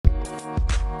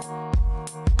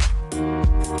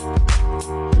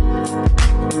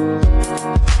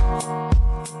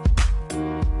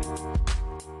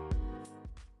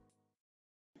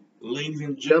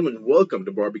gentlemen, welcome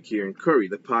to Barbecue and Curry,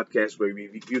 the podcast where we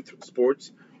review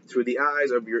sports through the eyes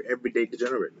of your everyday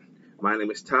degenerate. My name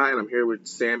is Ty, and I'm here with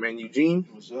Sam and Eugene.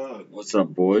 What's up? What's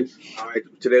up, boys? All right,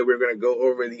 today we're going to go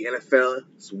over the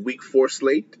NFL's Week 4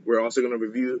 slate. We're also going to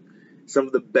review some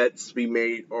of the bets we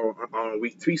made on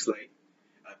Week 3 slate,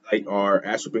 like our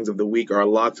ass whoopings of the week, our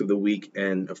locks of the week,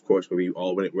 and of course where it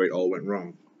all went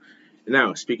wrong.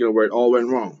 Now, speaking of where it all went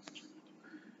wrong,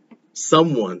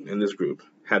 someone in this group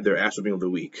had their ass whooping of the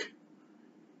week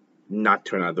not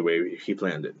turn out the way he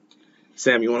planned it.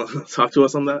 Sam, you want to talk to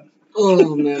us on that?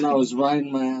 Oh man, I was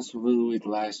riding my ass for the week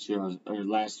last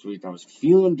week. I was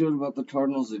feeling good about the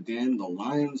Cardinals again. The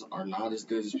Lions are not as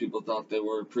good as people thought they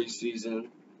were preseason,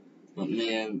 but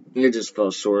man, they just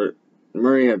fell short.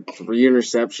 Murray had 3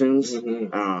 interceptions,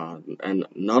 and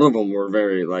none of them were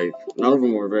very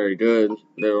good.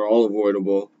 They were all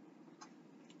avoidable.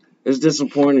 It's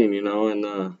disappointing,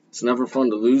 and it's never fun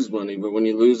to lose money, but when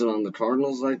you lose it on the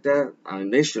Cardinals like that, I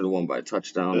mean, they should have won by a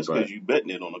touchdown. That's because you betting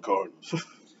it on the Cardinals.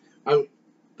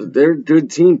 But they're a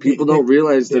good team. People don't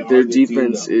realize that their are a good team,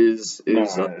 defense though. is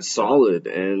Nah. solid,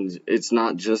 and it's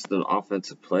not just an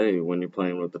offensive play when you're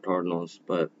playing with the Cardinals,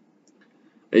 but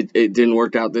it didn't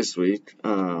work out this week.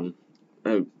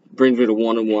 It brings me to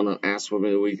 1-1 on ass whooping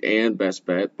of the week and best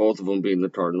bet, both of them being the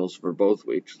Cardinals for both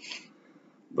weeks.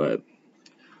 But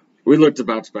we looked to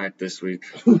bounce back this week.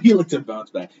 We looked to bounce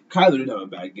back. Kyler did have a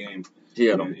bad game. He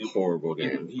had a horrible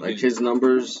game. he Like did. his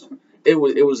numbers, it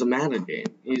was a Madden game.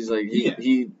 He's like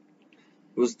he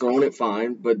was throwing it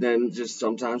fine, but then just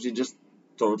sometimes he just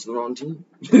throw it to the wrong team.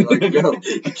 Like, yo,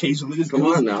 Occasionally, just come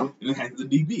goes on now. and hands the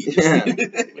DB.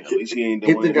 Yeah. At least he ain't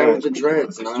doing Hit the guy with the that.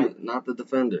 dreads, That's true. not the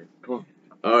defender. Come on.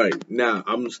 All right, now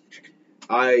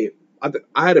I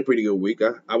had a pretty good week.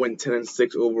 I went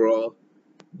 10-6 overall,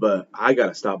 but I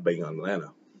gotta stop betting on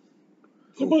Atlanta.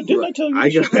 But didn't I tell you? I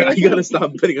this gotta shit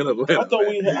stop betting on Atlanta. I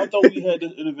thought we had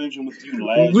this intervention with you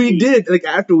last We week. did. Like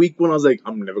after week 1, I was like,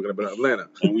 I'm never gonna bet on Atlanta.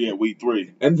 And we had week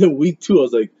 3. And then week 2, I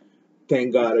was like,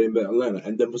 thank God I didn't bet Atlanta.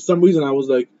 And then for some reason, I was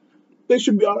like, they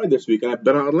should be all right this week, and I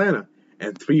bet on Atlanta.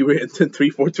 And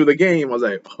 3-4 to the game, I was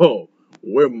like, oh,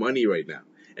 we're money right now.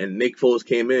 And Nick Foles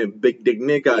came in, Big Dick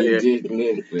Nick out here, Big Dick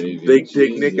Nick, baby. Big Dick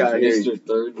Jesus, Nick out here. Mr.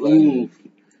 Third Ooh, leg.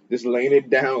 just laying it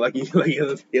down like he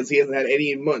hasn't had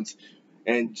any in months.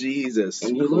 And Jesus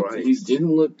And he Christ. didn't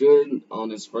look good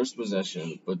on his first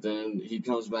possession, but then he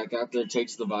comes back out there,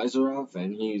 takes the visor off,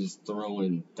 and he's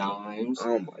throwing dimes.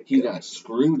 Oh my He God. got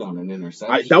screwed on an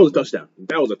interception. That was a touchdown.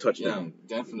 That was a Yeah, touchdown.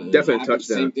 definitely. Definitely a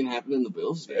touchdown. Same thing happened in the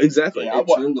Bills game. Exactly. Yeah, It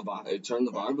turned the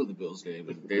vibe of the Bills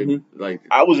game. Like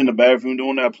I was in the bathroom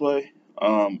doing that play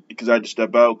because I had to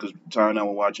step out because Ty and I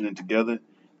were watching it together.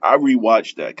 I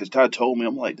rewatched that because Ty told me,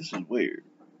 I'm like, this is weird.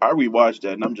 I rewatched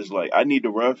that and I'm just like, I need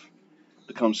the ref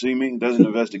to come see me. There's an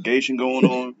investigation going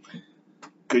on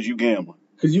because you gambling.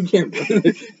 Because you can't.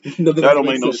 That don't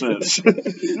make no sense.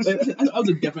 That was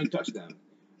a definite touchdown.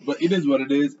 But it is what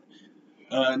it is.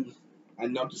 And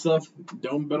note to self,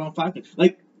 don't bet on Falcons.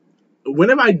 Like,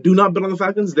 whenever I do not bet on the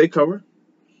Falcons, they cover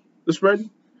the spread.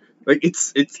 Like,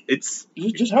 it's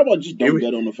Just how about just don't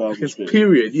bet on the Falcons?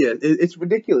 period. Yeah, it's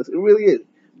ridiculous. It really is.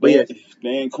 But yeah,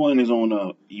 Dan Quinn is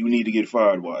on you need to get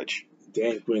fired watch.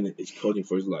 Dan Quinn is coaching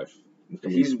for his life.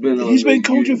 he's been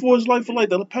coaching for his life for like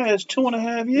the past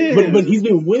 2.5 years. But he's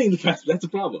been winning the past. That's the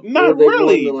problem. Not They won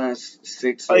really. the last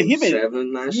 6 Like, or he been-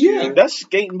 7 last Yeah. year. That's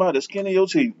skating by the skin of your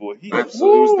teeth, boy.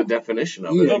 Absolutely, it was the definition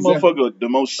of Yeah, it. That exactly. motherfucker, the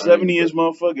most I mean, 70th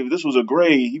motherfucker. If this was a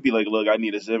grade, he'd be like, look, I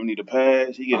need a 70 to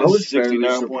pass. He get I a was fairly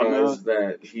 69.9. surprised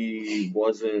that he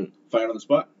wasn't, Fired on the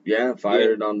spot.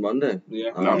 fired on Monday. Yeah.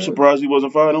 I'm surprised he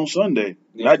wasn't fired on Sunday.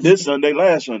 Yeah. Not this Sunday,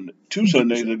 last Sunday. 2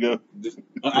 Sundays ago.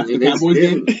 After It the Cowboys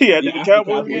didn't- game. Yeah, Yeah, the after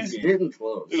Cowboys Cowboys It's game. getting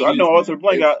close. I know Arthur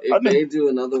Blank. If they do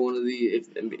another one of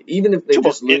even if they Come on,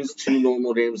 just lose 2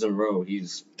 normal games in a row,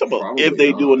 he's probably if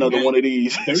they do gone. another Man. one of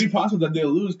these. Very possible that they'll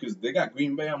lose because they got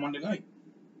Green Bay on Monday night.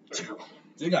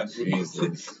 They got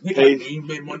Green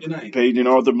Bay Monday night. Paige and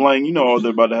Arthur Blank, you know Arthur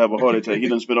about to have a heart attack. He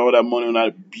done spent all that money on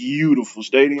that beautiful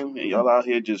stadium, and y'all out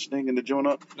here just stinking the joint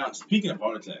up. Now, speaking of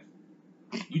heart attack,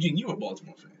 Eugene, you were a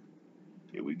Baltimore fan.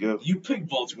 Here we go. You picked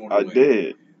Baltimore to I win.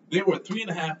 did. They were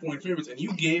 3.5-point favorites, and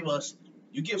you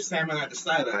give Sam and I the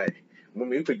side eye when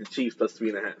we picked the Chiefs plus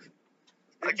 3.5.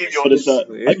 I give y'all the side.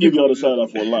 I give y'all the side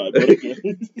off for a lot, but okay.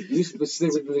 You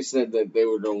specifically said that they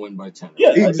were going to win by 10.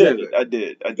 Yeah, Exactly. I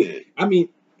did. I mean,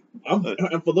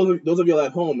 and for those of y'all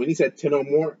at home, when he said 10 or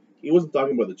more, he wasn't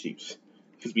talking about the Chiefs.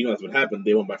 Because we know that's what happened.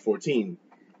 They won by 14.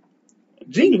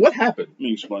 Gene, what happened? Let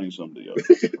me explain something to y'all.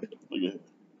 Look at here.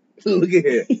 Look at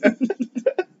here.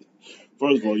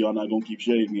 First of all, y'all not gonna keep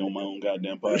shading me on my own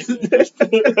goddamn podcast.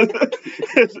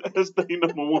 That's thing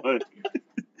number one.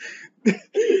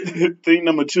 Thing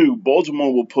number two,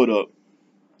 Baltimore will put up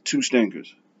 2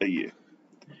 stinkers a year.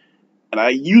 And I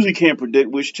usually can't predict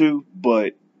which two,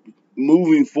 but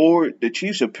moving forward, the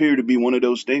Chiefs appear to be one of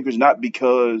those stinkers, not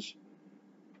because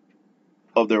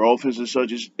of their offense and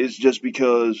such. It's just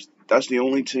because that's the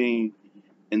only team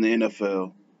in the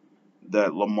NFL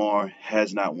that Lamar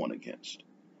has not won against.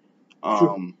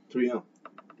 True. 3-0.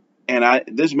 And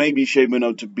this may be shaping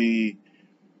up to be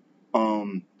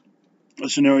a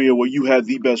scenario where you have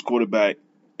the best quarterback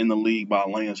in the league by a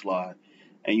landslide,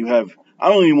 and you have, I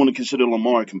don't even want to consider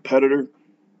Lamar a competitor.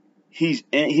 He's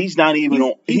not even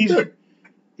on. He's third.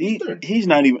 He's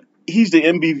not even. He's the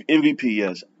MVP.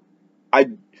 Yes,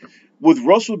 with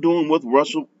Russell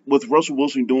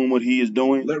Wilson doing what he is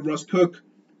doing. Let Russ cook.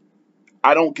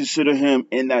 I don't consider him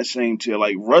in that same tier.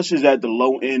 Like, Russ is at the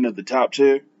low end of the top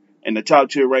tier, and the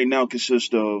top tier right now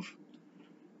consists of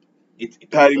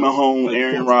Patty Mahomes,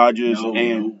 Aaron Rodgers,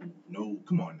 and no,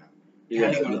 come on now. Yeah,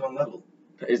 Patty's on one level.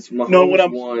 it's Mahomes No, when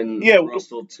I'm- 1, yeah,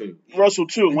 Russell 2. Russell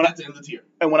too. And When that's the end of the tier.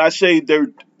 I say they're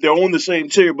on the same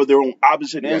tier, but they're on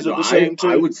opposite ends Yeah, of no, the same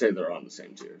tier. I would say they're on the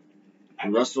same tier.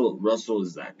 And Russell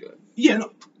is that good. Yeah,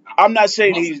 no. I'm not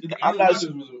saying Russ- he's. Aaron I'm not.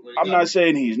 Rodgers was where he I'm got not it.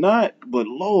 saying he's not. But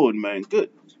Lord, man, good.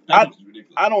 That was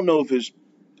ridiculous. I don't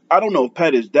know if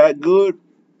Pat is that good,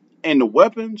 and the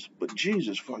weapons. But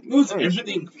Jesus fucking Listen, Christ.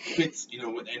 everything fits,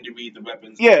 with Andy Reid, the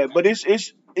weapons. Yeah, but this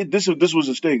was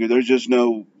a stinker. There's just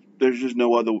no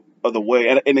other way,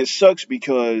 and it sucks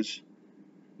because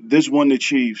this won the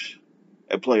Chiefs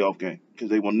a playoff game because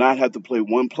they will not have to play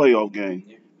one playoff game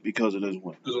because of this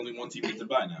one. Because only one team gets a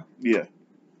bye now. Yeah,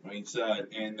 Right?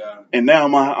 and now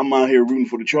I'm out here rooting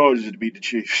for the Chargers to beat the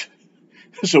Chiefs.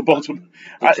 So Baltimore,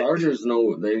 The Chargers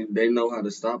know they know how to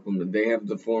stop them. They have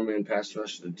the 4-man pass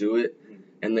rush to do it,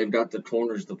 and they've got the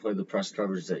corners to play the press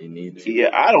coverage that you need to. yeah,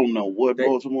 I don't know what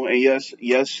Baltimore. And yes,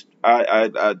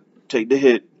 I take the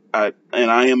hit. I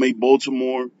am a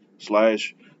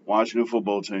Baltimore/Washington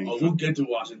football team. Oh, we'll get to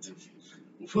Washington.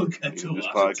 We'll get to This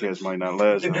Washington. podcast might not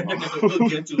last that long. We'll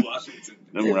get to Washington.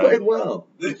 They played well.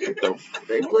 They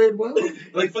played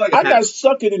well. I got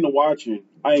sucked into watching.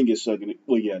 I ain't get sucked in it.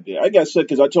 Well, yeah, I did. I got sucked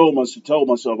because I told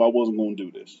myself I wasn't going to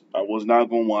do this. I was not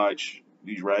going to watch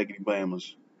these raggedy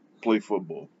Bamas play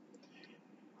football.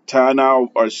 Ty and I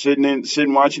are sitting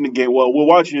watching the game. Well, we're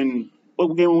watching.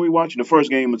 What game were we watching? The first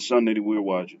game of Sunday that we were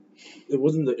watching. It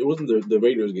wasn't the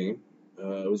Raiders game.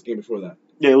 It was the game before that.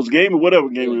 Yeah, it was a game or whatever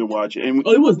game we were watching. And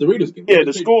Oh, it was the Raiders game. yeah,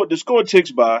 the score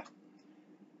ticks by,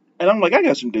 and I'm like, I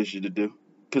got some dishes to do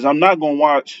because I'm not gonna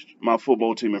watch my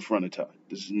football team in front of Ty.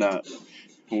 This is not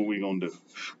what we gonna do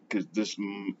because this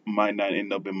might not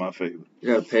end up in my favor. You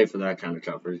gotta pay for that kind of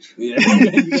coverage. Yeah,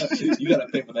 you gotta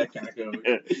pay for that kind of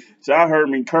coverage. So I heard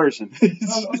me cursing.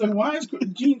 I was like, why is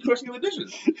Gene cursing in the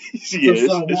dishes? Yeah,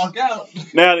 So walk out.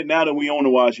 now that we own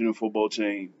the Washington football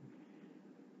team,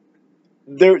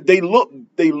 they look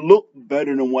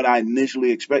better than what I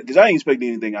initially expected because I didn't expect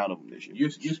anything out of them this year. You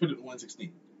expected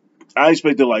 116. I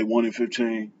expected like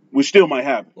 1-15, which still might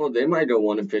happen. Well, they might go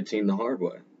 1-15 the hard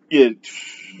way. Yeah,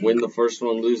 Win the first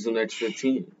one, lose the next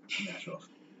 15.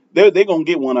 they're gonna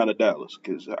get one out of Dallas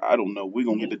because I don't know. We're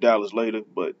gonna get to Dallas later,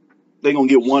 but they're gonna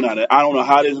get one out of. I don't know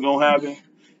how this is gonna happen.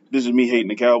 This is me hating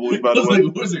the Cowboys, by the way.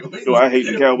 So I hate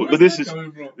the Cowboys, but this is.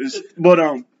 But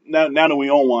now that we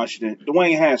own Washington,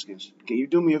 Dwayne Haskins, can you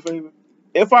do me a favor?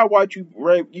 If I watch you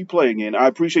play again, I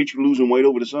appreciate you losing weight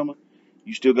over the summer.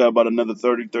 You still got about another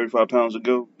 30, 35 pounds to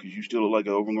go because you still look like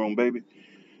an overgrown baby.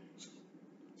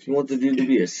 You want the dude to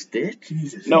be a stick?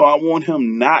 Jesus. No, I want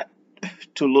him not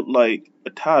to look like a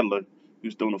toddler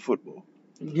who's throwing a football.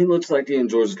 He looks like he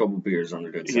enjoys a couple beers on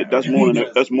a good Yeah, time.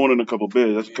 that's more than a couple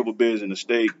beers. That's a couple beers and a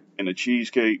steak and a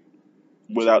cheesecake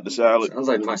without the salad. Sounds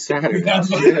like my Saturday.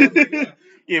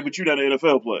 Yeah, but you're not an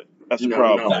NFL player. That's the No,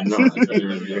 problem. no.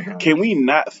 Can we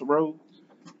not throw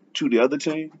to the other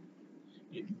team?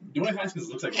 Dwayne Haskins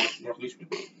looks like Mark Leishman.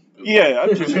 Yeah,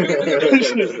 I'm just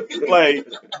like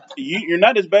you're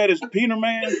not as bad as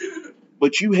Peterman,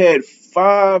 but you had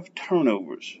 5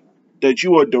 turnovers that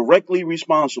you are directly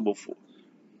responsible for,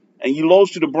 and you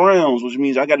lost to the Browns, which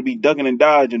means I got to be ducking and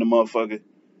dodging the motherfucker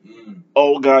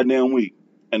all goddamn week,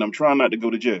 and I'm trying not to go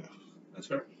to jail. That's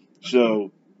fair.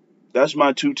 So that's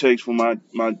my 2 takes for my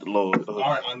Lord. All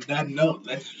right. On that note,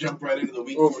 let's jump right into the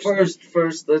week. Well,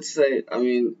 first, let's say,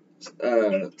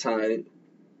 Ty,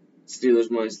 Steelers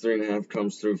 -3.5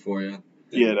 comes through for you.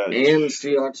 Yeah, that. And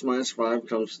Seahawks -5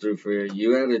 comes through for you.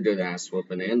 You had a good ass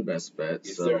whooping and best bet.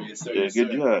 Yes, sir. Yeah,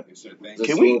 good job. Yes, sir. Thank Just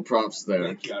Can a we- little props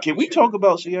there. you. Can we talk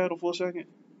about Seattle for a second?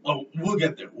 Oh, we'll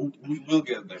get there. We'll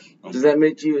get there. Does that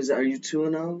make you? Are you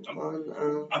 2-0 I'm,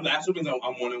 on? I'm assuming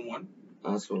I'm 1-1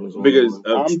 That's what was because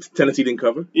 1-1. I'm Tennessee didn't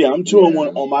cover. Yeah, I'm 2-1 Yeah.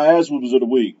 on my ass whoopers of the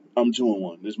week. I'm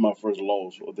 2-1. This is my first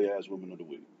loss of the ass whooping of the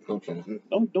week. Okay.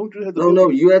 Don't you have the No,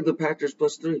 you had the Packers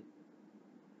 +3.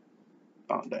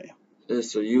 Oh damn. Yeah,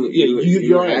 so you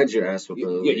you're had right. your ass with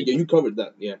the Yeah, you covered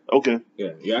that. Yeah, Okay.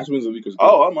 yeah. Your ass wins the week was good.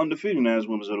 Oh, I'm undefeated in ass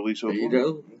whoopers of the week so There you far.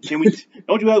 go. Can we?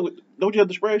 Don't you have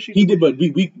the spreadsheet? He did, but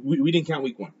we didn't count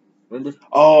week 1. Remember?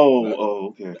 Oh,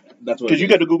 okay. That's what. Because you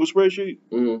got the Google spreadsheet.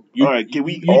 Mm-hmm. All right. Can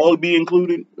we all be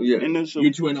included Yeah. in this?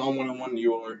 You're 2-1, 1-1.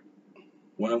 You're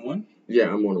 1-1. Yeah,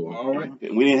 I'm 1-1. All right. Okay,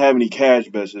 we didn't have any cash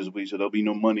bets this week, so there'll be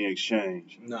no money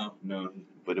exchange. No.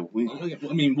 But if we,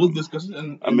 I mean, we'll discuss it.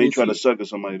 And I may we'll try to see. sucker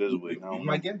somebody this week. I You don't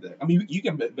might know. get there. I mean, you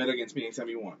can bet against me anytime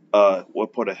you want.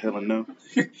 What part of hell I know?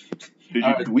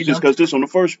 Alright, We discussed this on the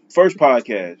first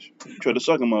podcast. Try to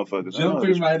sucker motherfuckers. I know Jumping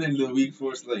this. right into the week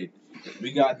 4 slate,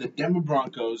 we got the Denver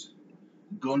Broncos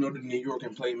going over to New York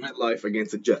and playing MetLife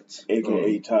against the Jets.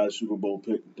 AKA Ty's Super Bowl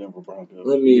pick, Denver Broncos.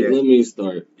 Let me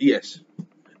start. Yes.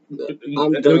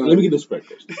 I'm Let done. me get the spread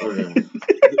first. Okay.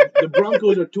 The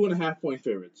Broncos are 2.5-point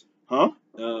favorites. Huh?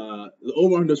 The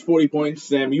over-under is 40 points.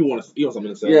 Sam, you want something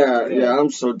to say? Yeah, I'm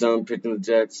so done picking the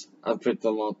Jets. I've picked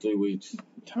them all 3 weeks.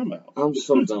 Time out. I'm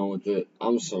so done with it.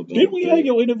 I'm so done. Didn't we with have it.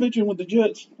 your intervention with the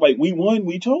Jets? Like we won,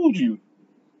 we told you.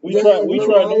 We Yeah, tried. We no,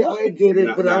 tried. To I get it,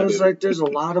 Nah, but nah, I was dude. like, there's a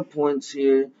lot of points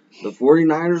here. The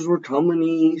 49ers were coming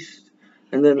east.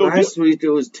 And then Yo, last week it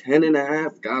was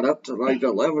 10.5, got up to like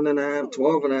 11.5,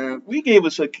 12.5. We gave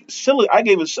us I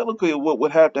gave a soliloquy of what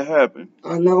would have to happen.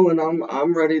 I know, and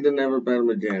I'm ready to never bet them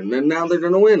again. And now they're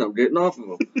gonna win. I'm getting off of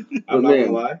them. I'm But not man,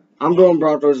 gonna lie. I'm going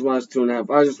Broncos minus 2.5.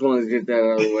 I just wanted to get that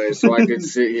out of the way so I could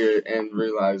sit here and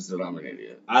realize that I'm an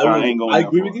idiot. I ain't going I that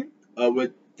agree far. with you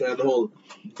with the whole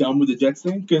done with the Jets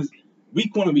thing because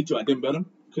week 1 and week 2 I didn't bet them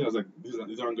because I was like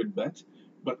these aren't good bets.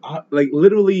 But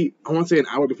literally I want to say an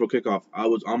hour before kickoff I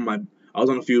was on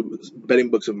a few betting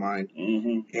books of mine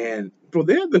Mm-hmm. and bro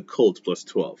they had the Colts plus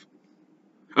 12.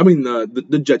 I mean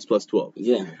the Jets plus 12.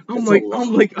 Yeah, I'm it's like a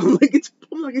lot. it's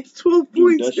 12 Dude,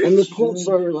 points. that's And the Colts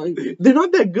are like, They're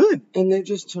not that good. and they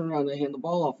just turn around and hand the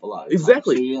ball off a lot. of times.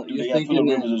 Exactly. So They you're got Phillip thinking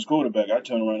Rivers that. as quarterback. I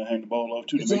turn around and hang the ball off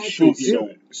too to make Exactly. sure he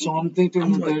don't. So I'm thinking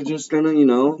I'm that like- they're just gonna, you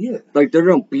know, Yeah. like they're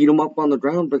gonna beat them up on the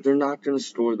ground, but they're not gonna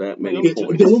score that many Yeah,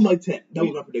 points. They won by 10. That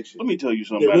was my prediction. Let me tell you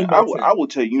something, They man. win by 10. I will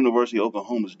take University of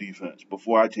Oklahoma's defense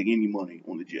before I take any money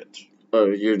on the Jets. Oh,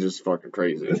 you're just fucking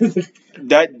crazy.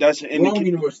 That's an Wrong indication.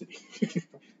 university.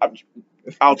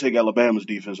 I'll take Alabama's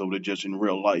defense over the Jets in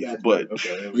real life, That's but better.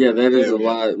 Okay, there we Yeah, go. that is There a we go.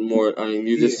 lot more. I mean,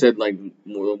 you just said like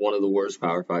one of the worst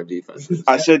Power 5 defenses.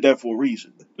 I said that for a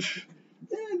reason.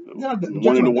 Not that-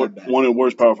 One of the not that bad. one of the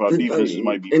worst Power 5 An defenses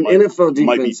might be. NFL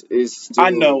might be- defense is still.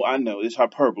 I know, it's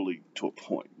hyperbole to a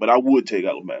point, but I would take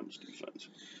Alabama's defense.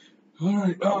 All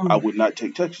right. I would not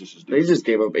take Texas's They defense. just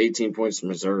gave up 18 points to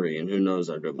Missouri, and who knows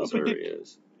how good Missouri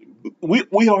is. We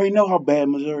already know how bad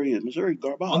Missouri is. Missouri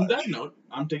garbage. On that note,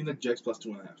 I'm taking the Jets plus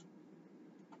 2.5.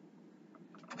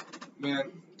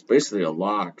 Man. It's basically a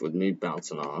lock with me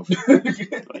bouncing off.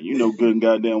 You know good and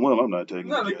goddamn well I'm not taking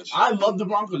No, the like, Jets. I love the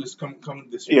Broncos coming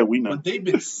this year. Yeah, we know. But they've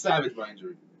been savaged by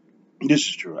injury. This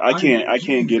is true. I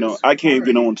can't get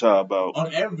Jesus on top about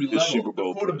On every This level. Super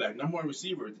Bowl The quarterback, number 1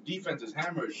 receiver, the defense is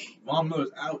hammered. Von Miller's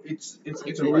out. It's a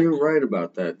And wreck. you're right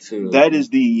about that too. that is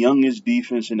the youngest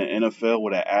defense in the NFL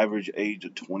with an average age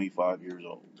of 25 years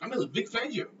old. I mean, Vic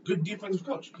Fangio, good defensive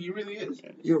coach. He really is.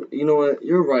 You know what?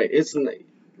 You're right.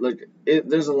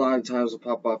 There's a lot of times to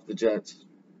pop off the Jets,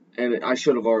 and I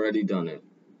should have already done it.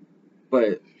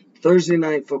 But Thursday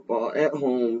night football at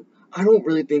home, I don't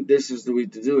really think this is the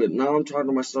week to do it. Now I'm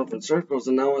talking myself in circles,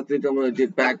 and now I think I'm gonna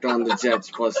get back on the Jets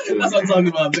plus 2. That's what I'm talking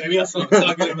about, baby. That's what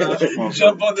I'm talking about.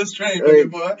 Jump on this train, Hey. baby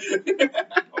boy.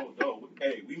 Oh no,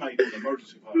 hey, we might do an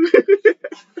emergency podcast.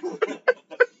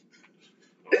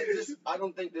 I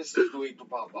don't think this is the week to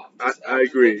pop off. I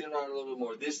agree. Thinking on it a little bit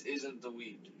more. This isn't the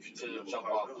week to jump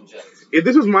off the Jets. If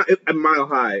this was a mile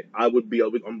high, I would be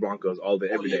on Broncos all day,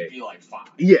 every You'd day. be like 5.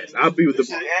 Yes, I'll be with the This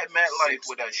is at MetLife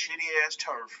with that shitty ass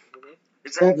turf.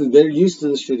 Exactly. They're used to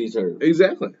the shitty turf.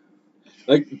 Exactly.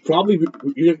 Like, probably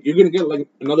you're going to get like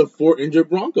another 4 injured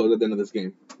Broncos at the end of this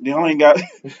game. Y'all ain't got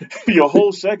your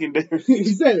whole secondary.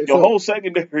 Exactly. Your whole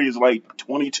secondary is like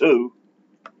 22.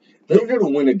 They're going to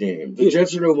win a game. The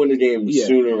Jets are going to win a game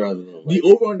sooner rather than The later.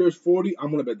 over-under is 40. I'm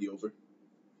going to bet the over.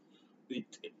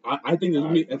 I think there's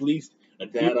going to be at least a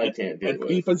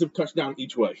defensive touchdown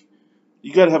each way.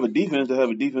 You got to have a defense to have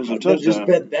a defensive touchdown. Just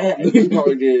bet that. And you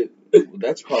probably get.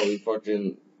 That's probably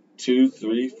fucking 2,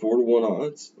 3, 4 to 1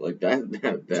 odds. Like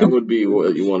that would be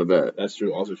what you want to bet. That's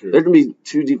true. Also true. There can be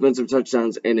 2 defensive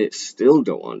touchdowns and it still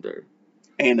go under.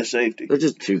 And a safety. They're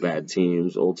just 2 bad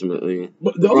teams ultimately.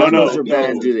 But The Broncos are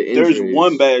bad due to injuries. There's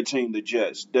one bad team, the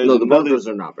Jets. There's No, the another. Broncos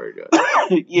are not very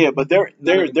good. Yeah, but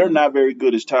they're not very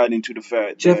good. Is tied into the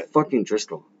fact Jeff that fucking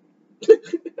Driscoll.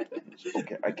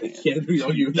 okay, I can't. Can't we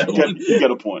argue with that You one?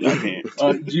 got a point. I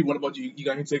can't. G, what about you? You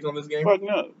got any take on this game? Fuck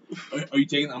no. Are you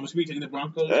taking? I'm assuming you're taking the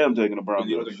Broncos. I am taking the You don't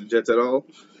Broncos. take the Jets at all.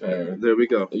 Fair. There we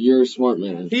go. You're a smart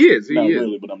man. He is. He Not is.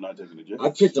 really, but I'm not taking the Jets. I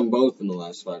picked them both in the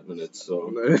last 5 minutes, so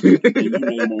You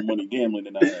made more money gambling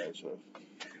than I have, so.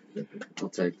 I'll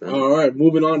take that. All right,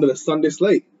 moving on to the Sunday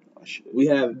slate. Oh, shit. We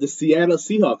have the Seattle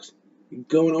Seahawks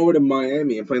going over to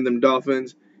Miami and playing them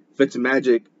Dolphins.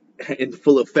 Fitzmagic in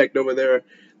full effect over there.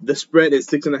 The spread is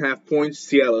 6.5 points.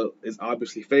 Seattle is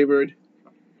obviously favored.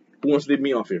 Who wants to lead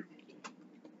me off here?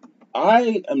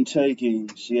 I am taking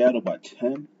Seattle by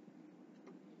 10,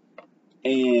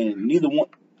 and neither one.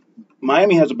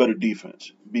 Miami has a better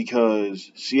defense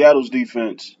because Seattle's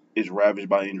defense is ravaged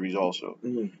by injuries also.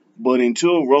 Mhm. But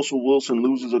until Russell Wilson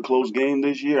loses a close game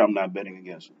this year, I'm not betting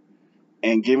against him.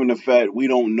 And given the fact we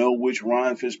don't know which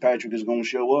Ryan Fitzpatrick is going to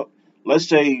show up, let's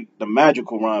say the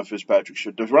magical Ryan Fitzpatrick.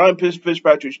 The Ryan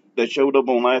Fitzpatrick that showed up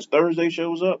on last Thursday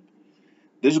shows up,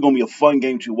 this is going to be a fun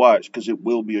game to watch because it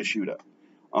will be a shootout.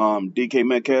 DK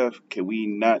Metcalf, can we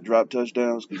not drop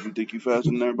touchdowns because you think you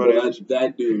faster than everybody Bro, else?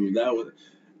 that dude, that was.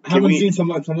 I Can haven't we- seen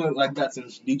something like that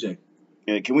since DJ.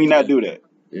 Yeah, can we not do that?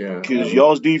 Yeah. Because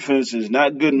y'all's defense is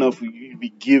not good enough for you to be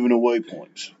giving away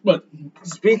points. But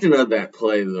Speaking of that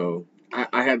play, though,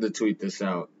 I had to tweet this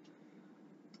out.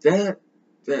 That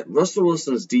Russell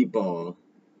Wilson's deep ball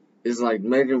is like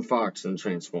Megan Fox in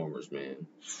Transformers, man.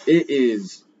 It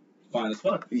is, fine as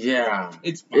fuck. yeah.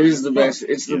 It's fine It is as the fuck. best.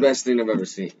 It's the Yeah. best thing I've ever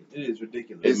seen. It is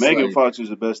ridiculous. If It's Megan like- Fox is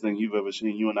the best thing you've ever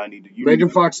seen, you and I need to. Megan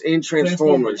Fox in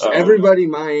Transformers. Oh, okay. Everybody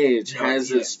my age No,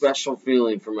 has a yes. special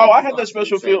feeling for Oh, Megan I had Fox that in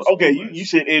special feel. Okay, you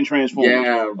said in Transformers.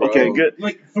 Yeah, bro. Okay, good.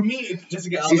 Like for me, it's just to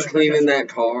get out She's there. cleaning that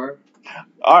car.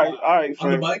 All right, On the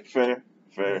fair, bike? fair.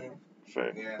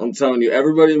 Yeah. I'm telling you,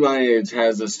 everybody my age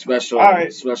has a special, All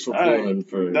right, special all right. feeling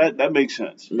for That makes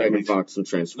sense. That Megan makes sense. Fox and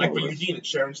Like for Transformers. Eugene and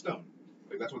Sharon Stone.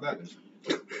 Like that's what that is.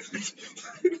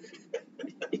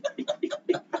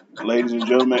 Ladies and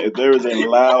gentlemen, if there is a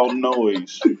loud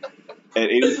noise at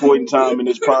any point in time in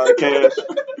this podcast,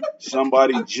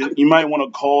 you might want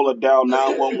to call or dial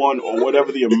 911 or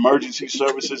whatever the emergency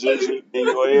services is in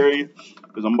your area,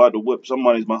 because I'm about to whip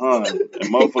somebody's behind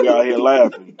and motherfucker out here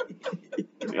laughing.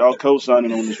 Y'all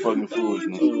co-signing on this fucking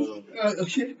foolishness.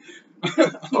 Okay.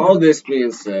 All this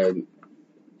being said,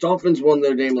 Dolphins won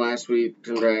their game last week.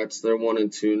 Congrats. They're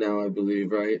 1-2 now, I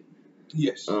believe, right?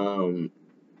 Yes.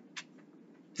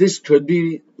 This could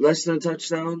be less than a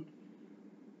touchdown,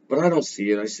 but I don't see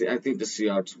it. I think the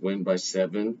Seahawks win by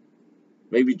 7,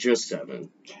 maybe just 7.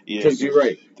 Yeah, Because you're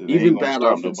right. they ain't Even gonna bad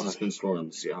stop offenses nobody. can score on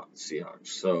the Seahawks.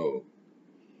 So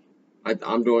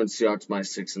I'm doing Seahawks by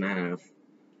 6.5.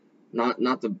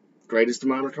 Not the greatest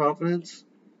amount of confidence,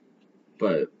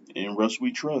 but In Russ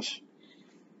we trust.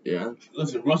 yeah.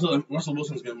 Listen, Russell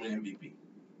Wilson's gonna win MVP.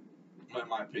 In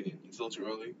my opinion, it's still too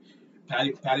early.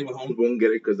 Patty Mahomes won't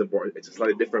get it because the bar. It's a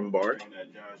slightly different bar.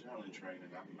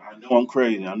 I know I'm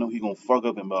crazy. I know he's gonna fuck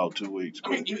up in about 2 weeks. I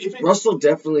mean, if it, Russell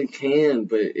definitely can,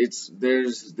 but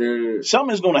there's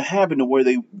Something's gonna happen to where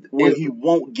he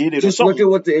won't get it. Or just look something. at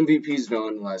what the MVP's done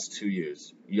in the last 2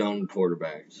 years. Young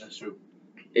quarterbacks. that's true.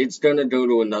 It's gonna go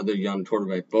to another young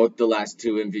quarterback. Both the last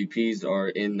 2 MVPs are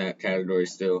in that category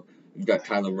still. You've got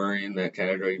Kyler Murray in that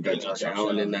category. You've got Yeah, Josh Josh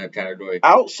Allen in Allen. that category.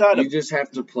 Outside You of just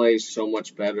have to play so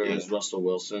much better Yeah. as Russell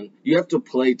Wilson. You have to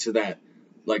play to that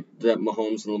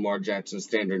Mahomes and Lamar Jackson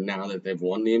standard now that they've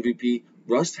won the MVP.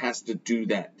 Russ has to do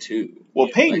that too. well,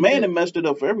 Yeah, Peyton like Manning that. messed it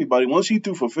up for everybody. Once he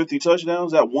threw for 50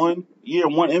 touchdowns that one year,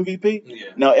 one MVP. Yeah.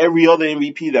 Now every other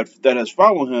MVP that has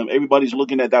followed him, everybody's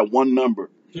looking at that one number,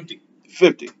 50.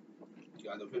 50. You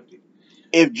got the 50.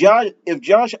 If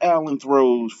Josh Allen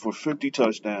throws for 50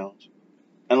 touchdowns,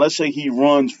 and let's say he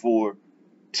runs for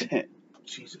 10,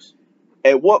 Jesus.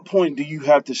 at what point do you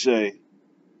have to say,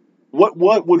 what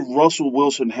would Russell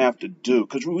Wilson have to do?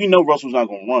 Because we know Russell's not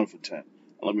going to run for 10.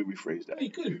 Let me rephrase that. He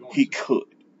could. If he wants He to. could.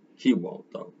 He won't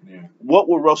though. Yeah. What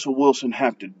would Russell Wilson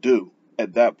have to do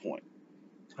at that point?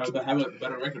 Have a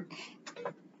better record.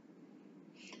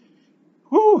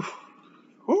 Whew.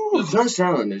 Whew. Josh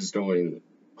Allen is going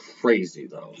crazy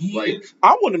though. He Like is.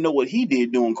 I want to know what he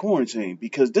did during quarantine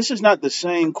because this is not the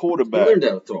same he quarterback. learned how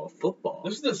to throw a football.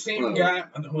 This is the same Well, guy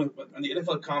on the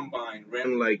NFL Combine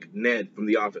ran like Ned from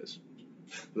The Office.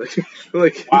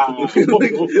 like Wow.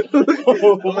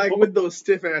 like with those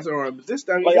stiff ass arms. This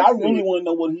time, Like, I really want to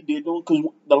know what he did though, because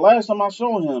the last time I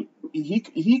saw him,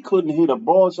 he couldn't hit a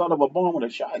broadside of a bomb with a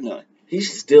shotgun. He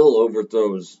still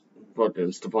overthrows fucking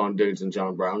Stephon Diggs and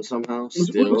John Brown somehow.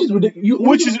 Still. which is ridiculous.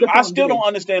 Which is, I still don't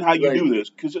understand how you Like, do this,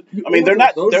 because you I mean they're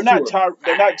not those they're not two are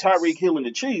they're not fast. Tyreek Hill and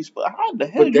the Chiefs, but how the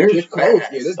hell But you they're just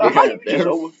fast. Yeah, so how Yeah, you just they're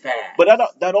over? fast. But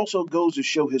that also goes to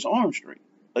show his arm strength.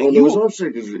 Like Well, those arm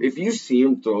strength is, if you see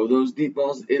him throw those deep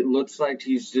balls, it looks like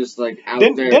he's just like out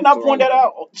there. Didn't I point that throwing.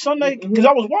 out Sunday? Because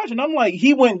I was watching, I'm like,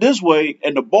 he went this way,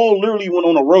 and the ball literally went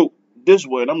on a rope this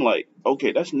way, and I'm like,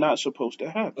 okay, that's not supposed to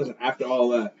happen. Listen, after all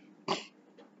that,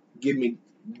 give me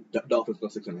Dolphins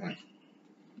plus 6.5.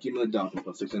 Give me the Dolphins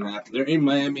plus 6.5. They're in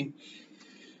Miami.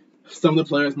 Some of the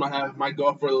players might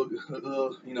go for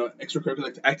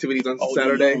extracurricular activities on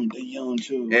Saturday. They're young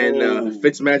too. And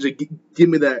Fitzmagic, give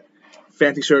me that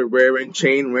fancy shirt wearing,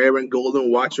 chain wearing,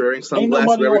 golden watch wearing,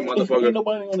 sunglasses wearing Ain't motherfucker.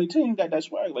 nobody on the team got that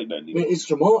swag like that. I mean, is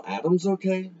Jamal Adams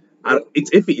okay? It's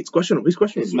iffy. It's questionable. He's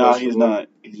questionable. No, he's not.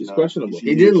 He's questionable.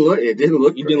 He didn't look. It didn't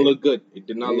look. He great. didn't look good. It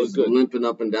did not He look was good. limping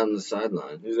up and down the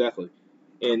sideline. Exactly.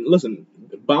 And listen,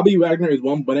 Bobby Wagner is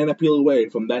one banana peel away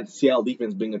from that Seattle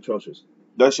defense being atrocious.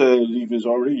 That said, defense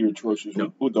already atrocious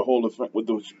No. with the Hall of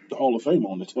Fame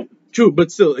on the team. True, but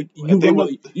still, like, you They run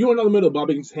were- down the middle,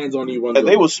 Bobby's hands on you, run. If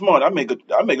they were smart, I make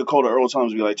a call to Earl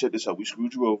Thomas and be like, check this out, we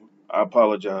screwed you over. I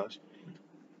apologize.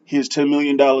 Here's $10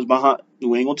 million behind.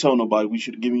 We ain't gonna tell nobody. We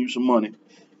should have given you some money.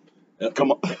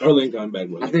 Come on. Earl ain't coming back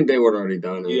with I it. think they would already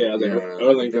done it. Yeah,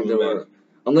 Earl ain't coming back.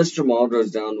 Unless Jamal goes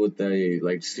down with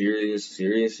a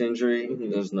serious injury,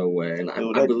 Mhm. there's no way. And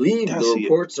Yo, I believe that's the it.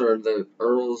 reports are that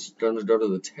Earl's going to go to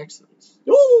the Texans.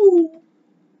 Ooh!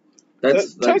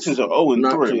 That's Texans are 0-3.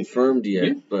 not confirmed yet,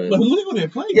 Yeah. but But look at what they're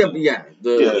playing. yeah, but yeah,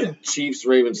 the Yeah. Chiefs,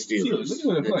 Ravens, Steelers. Steelers. Look at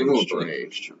what they're They're playing. doing That's true. great.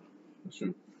 That's true. That's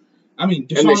true. I mean,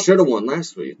 And they should have won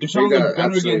last week. Deshaun They looked got better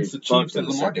absolutely against the Chiefs fucked in than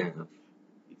the Lamar second did. half.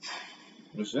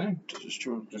 Just saying. This is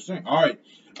true. Just saying. All right.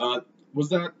 Was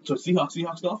that so?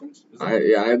 Seahawks, Dolphins? Is that-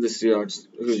 I have the Seahawks.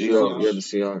 Who's you? Seahawks. You have the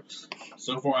Seahawks.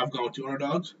 So far, I've gone with 200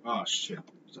 dogs. Oh shit!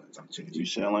 It's not You changing.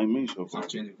 sound like me so It's far. not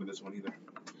changing for this one either.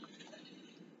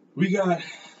 We got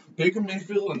Baker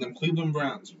Mayfield and the Cleveland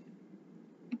Browns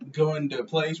going to a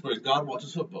place where God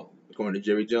watches football. According to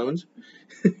Jerry Jones,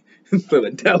 for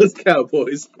the Dallas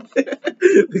Cowboys.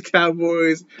 The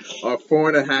Cowboys are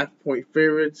 4.5 point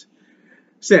favorites.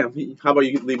 Sam, how about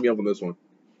you lead me up on this one?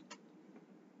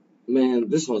 Man,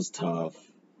 this one's tough.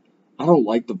 I don't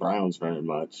like the Browns very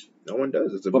much, No one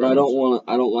does. It's a but I Browns.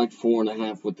 don't like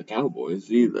 4.5 with the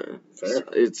Cowboys either. Fair.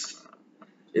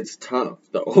 It's tough.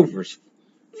 The over's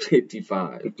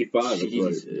 55. 55 is right.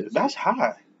 Jesus. That's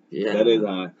high. Yeah, That is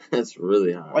high. that's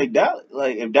really high. Like that.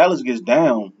 Like if Dallas gets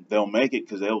down, they'll make it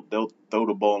because they'll throw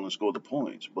the ball and score the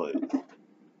points. But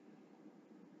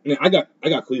Yeah, I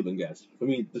got Cleveland, guys. I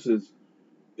mean, this is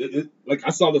like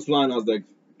I saw this line, I was like,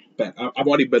 bet. I've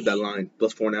already bet that line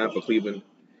plus 4.5 for Cleveland.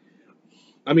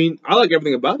 I mean, I like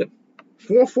everything about it.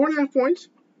 4.5 points.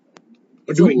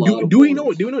 It's Do a we lot of do we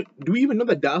points. know do we even know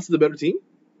that Dallas is a better team?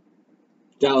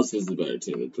 Dallas is the better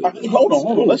team than Cleveland. hold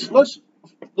on.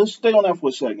 Let's stay on that for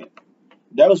a second.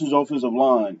 Dallas's offensive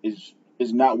line is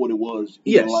not what it was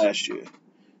even Yes. last year.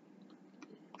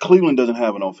 Cleveland doesn't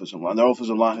have an offensive line. Their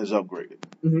offensive line has upgraded.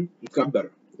 Mm-hmm. It's got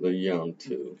better. They're young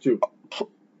too.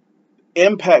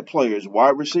 Impact players,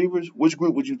 wide receivers. Which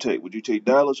group would you take? Would you take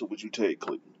Dallas or would you take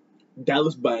Cleveland?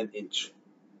 Dallas by an inch.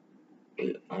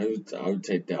 I would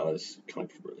take Dallas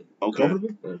comfortably. Okay.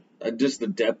 Comfortably? Just the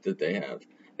depth that they have,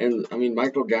 and I mean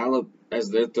Michael Gallup as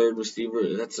their third receiver.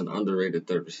 That's an underrated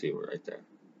third receiver right there.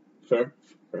 Fair.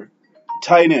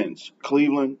 Tight ends,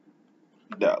 Cleveland,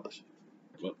 Dallas.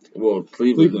 Well,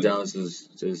 Cleveland. Dallas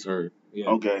is hurt. Yeah.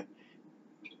 Okay.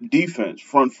 Defense,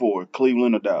 front four,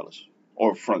 Cleveland or Dallas?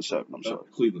 Or front seven, I'm sorry.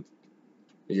 Cleveland.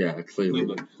 Yeah,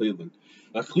 Cleveland. Cleveland.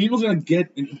 Cleveland's gonna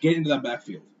get into that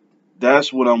backfield.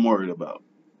 That's what I'm worried about.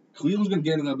 Cleveland's gonna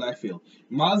get into that backfield.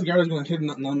 Miles Garrett's gonna hit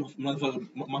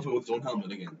motherfucker with his own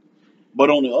helmet again. But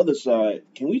on the other side,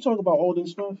 can we talk about Alden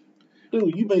Smith?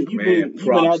 Dude, you've been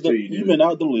props out to you, dude. you've been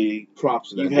out the league. Props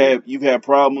to that. You've had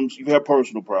problems. You've had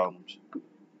personal problems.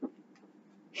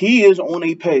 He is on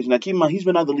a pace. Now keep in mind, he's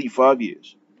been out of the league 5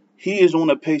 years. He is on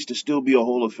a pace to still be a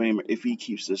Hall of Famer if he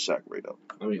keeps this sack rate up.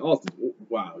 I mean, Austin.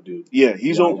 Wow, dude. Yeah,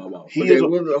 he's Wow, on. wow, wow. He Okay, is.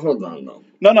 hold on though.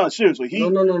 No, seriously.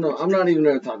 No. I'm not even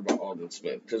going to talk about Alden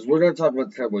Smith because we're going to talk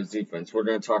about the Cowboys defense. We're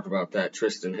going to talk about that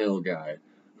Tristan Hill guy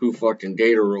who fucking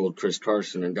gator rolled Chris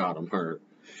Carson and got him hurt.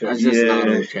 That's just not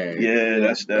Yeah, okay. yeah,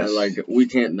 that's Like, we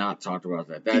can't not talk about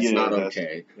that. That's yeah, not that's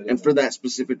okay. And for that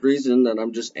specific reason, that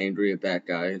I'm just angry at that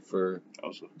guy for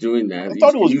also. doing that. I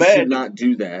thought it was You bad. should not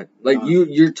do that. Like,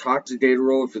 you're taught to data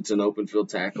roll if it's an open field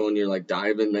tackle and you're like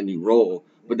diving, then you roll.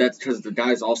 But that's because the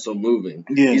guy's also moving.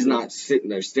 Yeah, He's not sitting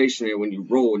there stationary when you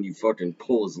roll and you fucking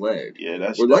pull his leg. yeah,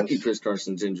 that's We're lucky that's. Chris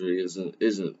Carson's injury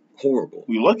isn't horrible.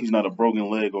 We lucky he's not a broken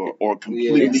leg or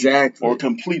completely Exactly.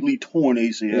 torn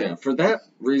ACL. Yeah, for that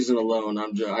reason alone,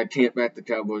 I can't back the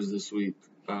Cowboys this week.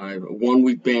 1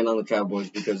 week ban on the Cowboys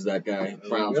because that guy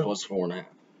Browns plus 4.5.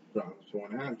 Browns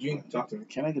 4.5. Gene, talk to me.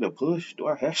 Can I get a push? Do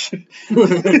I have to?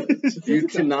 You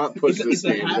cannot push this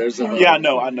game. There's a hook. Yeah, I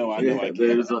know. I Yeah, can.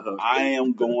 there's a hook. I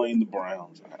am going the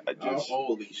Browns. I just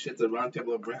Holy shit! The round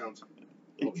table of Browns.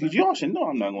 because you all should know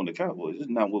I'm not going to Cowboys. This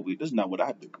is not what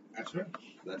I do. That's fair.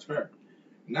 That's fair.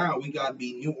 Now we got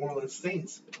the New Orleans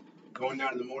Saints going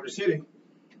down to the Motor City.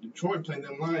 Detroit playing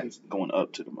them Lions. Going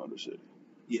up to the Motor City.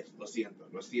 Yes, lo siento.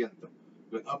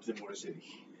 Going up to the Motor City.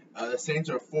 The Saints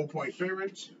are 4-point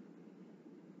favorites.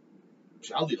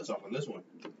 I'll lead us off on this one.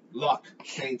 Lock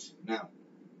Saints now.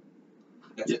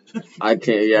 That's it. I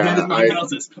can't. Yeah, That is my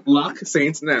analysis. Lock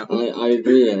Saints now. I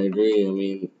agree. I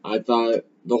mean, I thought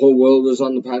the whole world was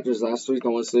on the Packers last week. I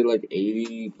want to say like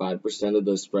 85% of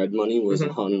the spread money was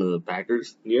on the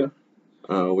Packers. Yeah.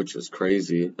 Which was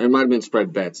crazy. It might have been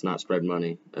spread bets, not spread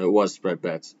money. It was spread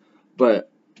bets.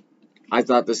 But I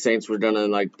thought the Saints were going to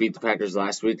like beat the Packers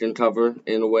last week and cover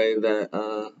in a way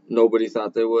that nobody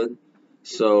thought they would.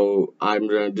 So I'm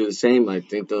going to do the same. I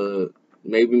think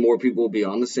maybe more people will be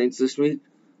on the Saints this week.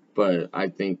 But I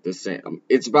think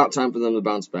it's about time for them to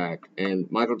bounce back.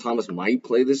 And Michael Thomas might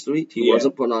play this week. He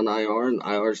wasn't put on IR, and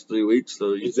IR's 3 weeks.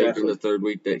 So you think in the third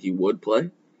week that he would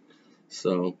play.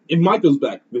 So if Michael's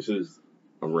back, this is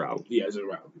a route. Yeah, it's a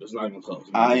route. It's not even close.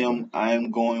 I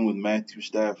am going with Matthew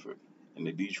Stafford and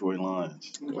the Detroit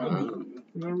Lions. Wow.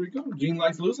 There we go. Gene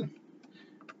likes losing.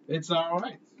 It's all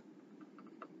right.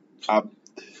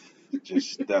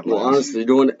 Well, honestly,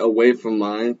 doing away from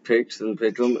my picks and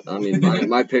pick 'em, I mean,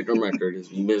 my pick 'em record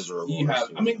is miserable. You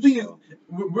have. I mean, the thing is,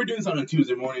 we're doing this on a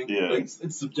Tuesday morning. Yeah. Like,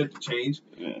 it's subject to change.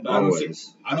 Yeah. But I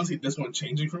don't see this one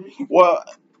changing for me. Well,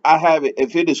 I have it.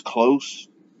 If it is close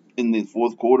in the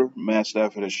fourth quarter, Matt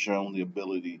Stafford has shown the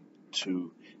ability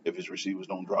to, if his receivers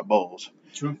don't drop balls,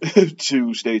 True.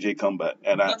 to stage a comeback.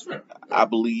 And That's fair. I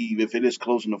believe if it is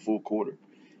close in the fourth quarter,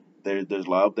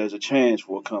 there's a chance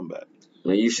for a comeback.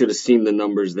 Man, you should have seen the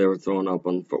numbers they were throwing up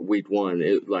on for week 1.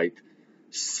 It like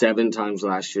 7 times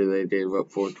last year they gave up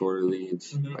fourth quarter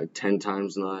leads. Like 10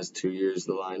 times in the last 2 years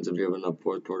the Lions have given up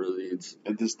fourth quarter leads.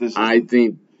 And this I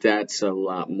think that's a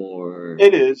lot more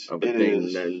it is of a it thing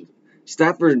is. than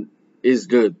Stafford is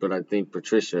good, but I think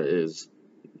Patricia is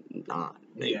not.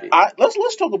 Maybe.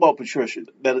 Let's talk about Patricia.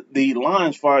 That the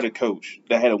Lions fired a coach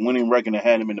that had a winning record and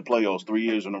had him in the playoffs 3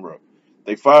 years in a row.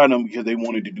 They fired him because they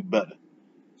wanted to do better.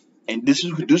 And this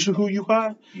is who you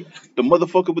hire? Yeah. The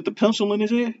motherfucker with the pencil in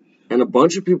his head? And a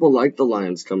bunch of people like the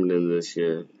Lions coming in this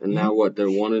year. And now what? They're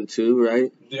 1-2,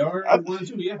 right? They are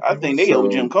 1-2, yeah. I think they owe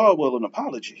Jim Caldwell an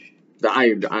apology. I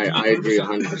agree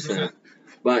 100%.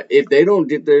 But if they don't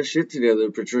get their shit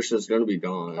together, Patricia's going to be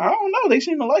gone. I don't know. They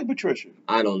seem to like Patricia.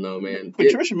 I don't know, man.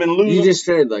 Patricia been losing. You just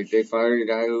said, like, they fired a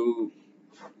guy who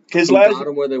got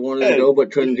them where they wanted to go,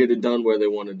 but couldn't get it done where they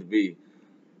wanted to be.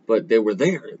 But they were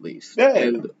there, at least. Yeah.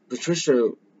 And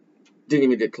Patricia didn't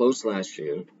even get close last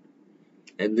year.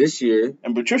 And this year,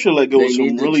 and Patricia let go of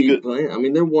some really good. Playing. I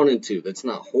mean, they're 1-2. That's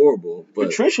not horrible. But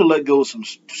Patricia let go of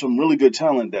some really good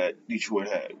talent that Detroit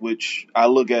had, which I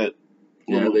look at.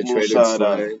 They traded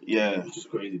Slay. Yeah, which is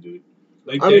crazy, dude.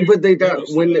 Like, I mean, but they got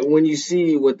when you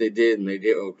see what they did, and they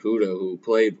get Okuda, who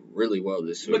played really well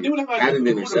this year, but they would have had an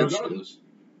interception.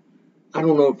 I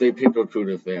don't know if they picked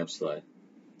Okuda if they have Slay.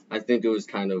 I think it was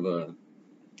kind of a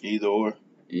either or.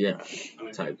 Yeah,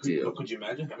 type deal. Could you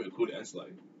imagine having Okuda and Slay?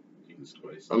 Jesus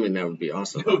Christ. I mean, that would be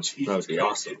awesome. Oh, that would be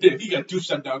awesome. He got 2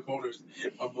 shutdown corners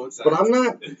on both sides. But I'm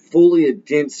not fully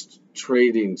against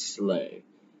trading Slay.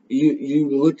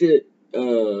 You look at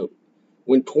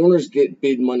when corners get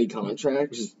big money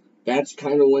contracts, that's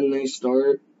kind of when they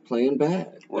start playing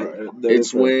bad. Right.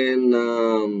 It's when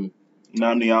Nnamdi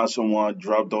Asomugha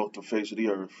dropped off the face of the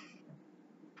earth.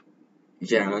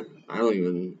 Yeah, I don't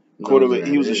even know.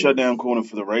 He was a shutdown corner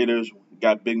for the Raiders.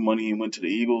 Got big money. He went to the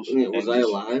Eagles. Yeah, was I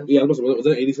alive? Yeah, was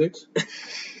that 86?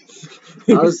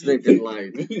 I was thinking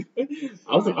like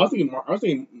I was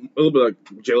thinking a little bit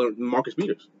like Marcus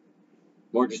Peters.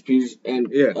 Marcus Peters and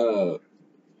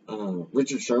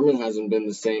Richard Sherman hasn't been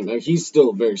the same. He's still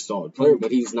a very solid player,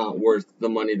 but he's not worth the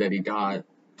money that he got.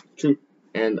 True.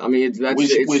 And I mean,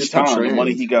 Which it's which just a time? The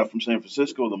money trend. he got from San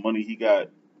Francisco, the money he got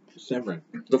San Fran.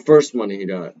 The first money he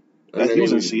got, and that then he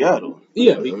was in Seattle.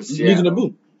 Yeah, it was Legion of Seattle.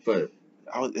 Boom. But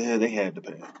Yeah, they had to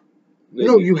pay.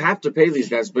 no, you have to pay these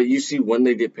guys. But you see, when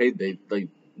they get paid,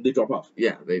 They drop off.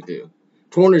 yeah, they do.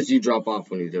 Corners you drop off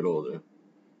when you get older.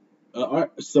 All right,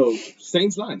 so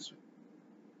Saints Lions.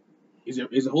 Is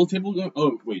the whole table going?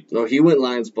 Oh wait. No, he went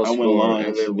Lions plus I went 4, Lions,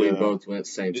 and then we yeah. both went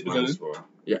Saints Is that minus it? 4.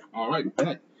 All right,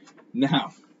 bet.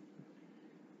 Now,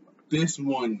 this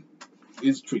one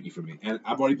is tricky for me, and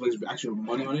I've already placed actual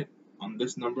money on it on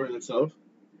this number in itself.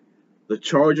 The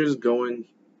Chargers going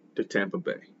to Tampa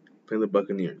Bay, playing the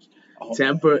Buccaneers. Oh,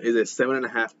 Tampa is a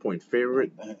 7.5 point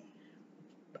favorite. man.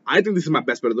 I think this is my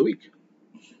best bet of the week.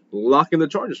 Lock in the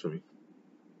Chargers for me.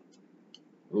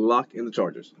 Lock in the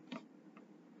Chargers.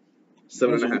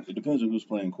 7.5. It depends on who's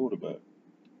playing quarterback.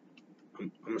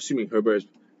 I'm assuming Herbert.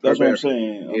 That's what I'm Herbert.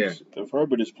 saying. Yeah. If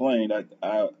Herbert is playing,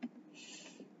 I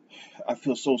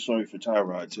feel so sorry for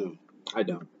Tyrod too. I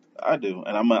don't. I do,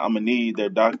 and I'm gonna need their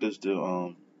doctors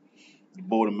to the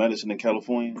Board of Medicine in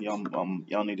California.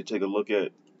 Y'all need to take a look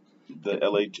at the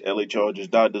LA Chargers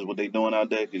doctors, what they doing out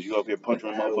there, because you up here punching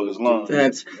motherfuckers' lungs,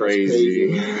 That's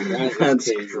crazy. That's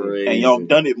That's crazy. crazy. and y'all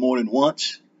done it more than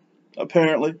once,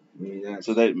 apparently. I mean, that's,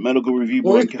 So that medical review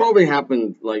Well, board, it's probably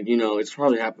happened. It's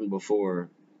probably happened before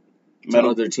to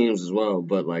medical, other teams as well.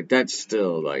 But that's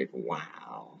still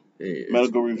wow. It's-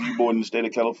 medical review board in the state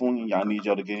of California, y'all need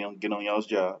y'all to get on y'all's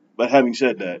job. But having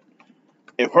said that,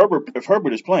 if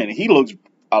Herbert is playing, he looks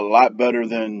a lot better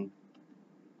than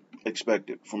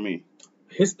expected for me.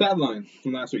 his stat line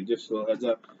from last week, just so heads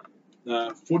up.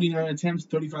 49 attempts,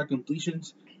 35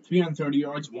 completions, 330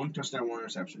 yards, 1 touchdown, 1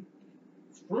 interception.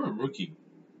 For a rookie.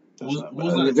 That's Was- not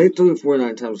was bad. that- They threw it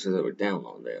 49 times because they were down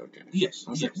all day. Okay. Yes.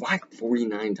 I was yes. like, why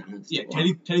 49 times? Yeah, Wow.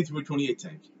 Teddy threw it 28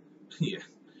 times. Yeah.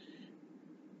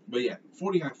 But yeah,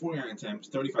 49 attempts,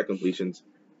 35 completions.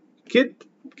 Kid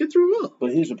threw well.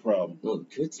 But here's the problem. No, the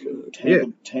kid's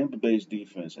good. Tampa Bay's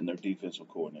defense and their defensive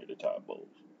coordinator, Todd Bowles,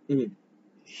 Mhm.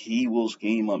 he will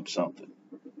scheme up something.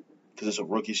 Because it's a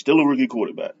rookie, still a rookie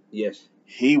quarterback. Yes.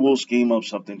 He will scheme up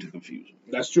something to confuse him.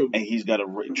 That's true. And he's got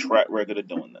a track record of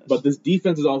doing this. But this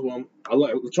defense is also I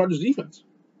like the Chargers defense.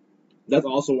 That's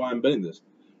also why I'm betting this.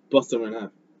 Plus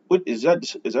 7.5. What is that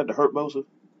the hurt Bosa?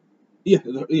 Yeah.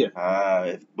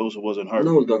 If Bosa wasn't hurt.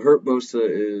 No, the hurt Bosa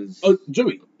is Oh,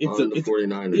 Joey. It's on the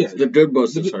 49ers. yeah. The good the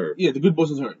Bosa's good, hurt. Yeah, the good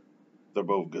boss is hurt. They're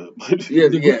both good. But Yeah,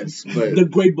 The yes, but The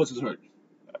great boss is hurt.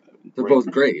 they're both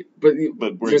great. But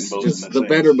Brayton just Bosa's in the the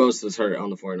better Saints. Bosa's hurt on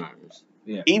the 49ers.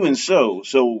 Even so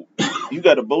you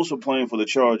got a Bosa playing for the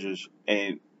Chargers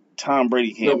and Tom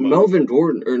Brady No, can't move. Melvin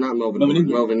Gordon, or not Melvin Melvin Gordon,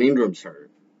 Ingram. Melvin Ingram's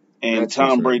hurt. And That's Tom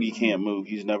what's Brady can't move.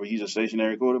 He's a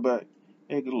stationary quarterback.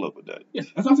 Hey, good luck with that. Yeah,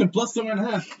 that's what I'm saying. Plus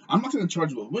 7.5. I'm not saying the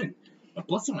Chargers will win, but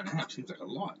plus 7.5 seems like a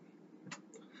lot.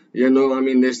 Yeah, no, I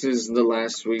mean, this is the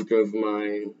last week of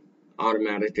my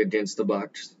automatic against the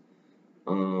Bucks.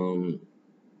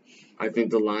 I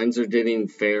think the lines are getting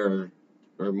fair,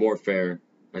 or more fair,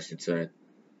 I should say.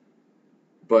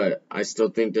 But I still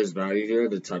think there's value here,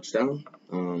 the touchdown.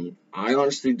 I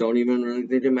honestly don't even really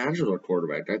think it matters what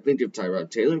quarterback. I think if Tyrod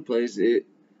Taylor plays, it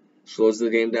slows the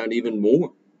game down even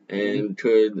more and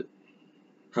could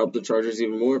help the Chargers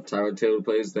even more. If Tyrod Taylor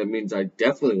plays, that means I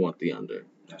definitely want the under.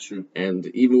 That's true. And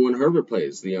even when Herbert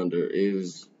plays, the under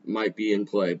might be in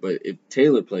play. But if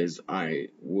Taylor plays,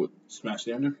 Smash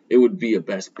the under. it would be a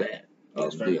best bet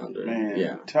That's of fair. the under. Man,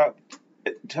 Yeah.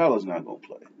 Tyler's not gonna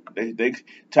play. I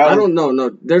Tyler, don't know. No,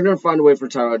 they're gonna find a way for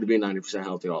Tyrod to be 90%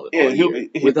 healthy all Yeah, he'll year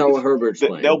be- without what Herbert's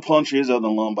playing. they'll punch his other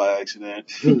lung by accident.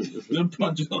 The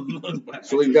punches on the back.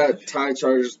 So we've got Ty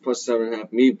Chargers plus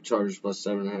 7.5, me Chargers plus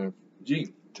 7.5,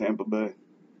 Gene. Tampa Bay.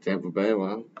 Tampa Bay.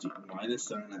 Wow, Minus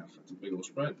 7.5. That's a big old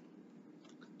spread.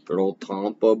 good old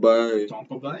Tampa Bay.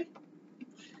 Tampa Bay.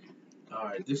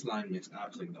 Alright, this line makes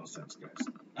absolutely no sense, guys.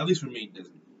 At least for me, it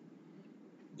doesn't.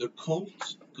 The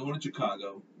Colts going to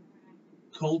Chicago.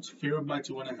 Colts favored by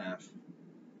 2.5.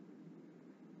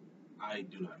 I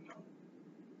do not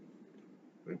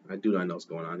know. I do not know what's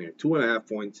going on here. 2.5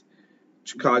 points.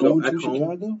 Chicago Going at to home.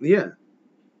 Chicago? Yeah.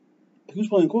 Who's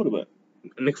playing quarterback?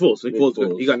 Nick Foles. Nick Nick Foles.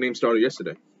 Foles. He got named starter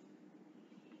yesterday.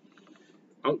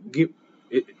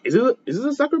 Is it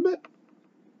a sucker bet?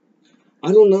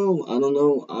 I don't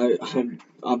know.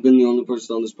 I've been the only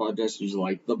person on this podcast who's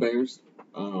liked the Bears.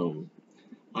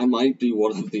 I might be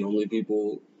one of the only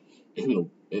people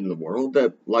in the world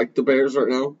that like the Bears right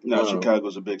now. No,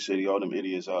 Chicago's a big city. All them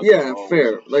idiots out Yeah, there.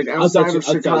 fair. Like outside of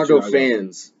Chicago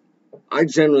fans, I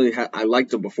generally I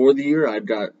liked them before the year. I've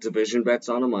got division bets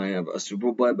on them. I have a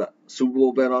Super Bowl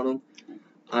bet on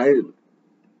them.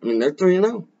 I mean, they're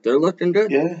 3-0. They're looking good.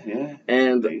 Yeah.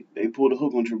 And They pulled a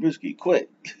hook on Trubisky quick.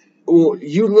 well,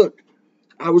 you look.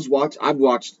 I've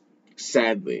watched.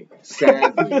 Sadly,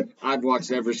 I've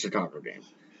watched every Chicago game,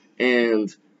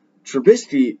 and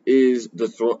Trubisky is the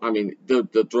throw. I mean,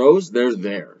 the throws, they're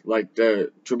there. Like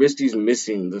Trubisky's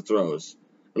missing the throws.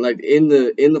 Like in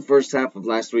the first half of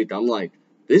last week, I'm like,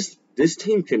 this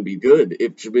team can be good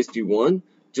if Trubisky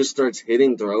just starts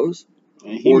hitting throws.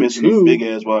 And he missing a big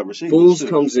ass wide receiver. Foles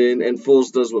comes in and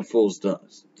Foles does what Foles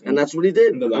does, and that's what he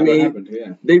did. I mean, happened,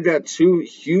 yeah. They've got 2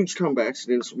 huge comebacks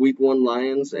against Week 1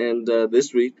 Lions and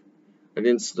this week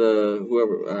against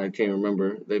whoever I can't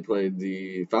remember. They played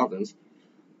the Falcons.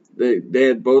 They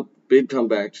had both big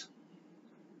comebacks.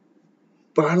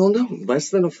 But I don't know. Less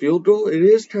than a field goal? It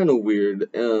is kind of weird.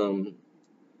 I'm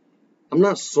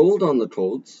not sold on the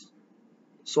Colts,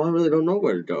 so I really don't know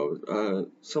where to go.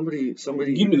 Somebody.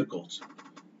 Give me the Colts.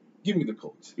 Give me the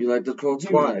Colts. You like the Colts?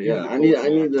 Give me- Why? give me Yeah,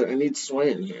 the I need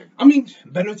swaying here. I mean,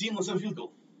 better team, less than a field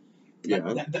goal.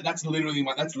 Yeah. That's literally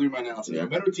my analysis. Yeah. A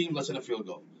better team, less than a field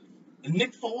goal. And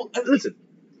Nick Foles, listen.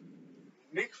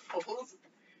 Nick Foles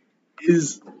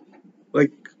is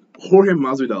like Jorge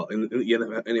Masvidal in the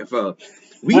NFL.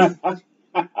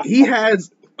 He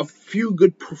has a few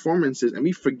good performances, and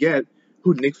we forget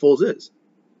who Nick Foles is.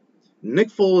 Nick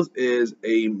Foles is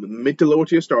a mid to lower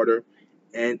tier starter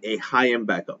and a high end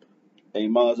backup. Hey,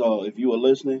 Mazal, if you are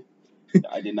listening,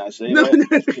 I did not say No, that.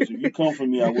 no. Because if you come for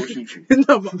me, I will shoot you.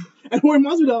 No, but, and Jorge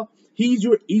Masvidal, he's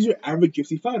your average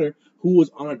gypsy fighter who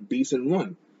was on a decent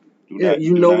run. Yeah,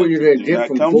 you know what you're gonna get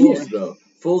from Foles, for though.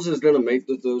 Foles is gonna make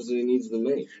the throws that he needs to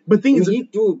make. But I thing mean, is,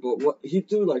 he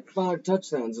threw like 5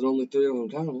 touchdowns and only 3 of them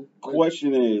counted.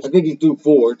 Question is, I think he threw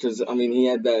 4 because I mean he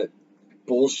had that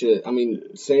bullshit. I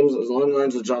mean, same along the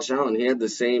lines with Josh Allen. He had the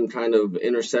same kind of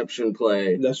interception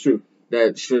play that's true.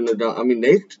 that shouldn't have done. I mean,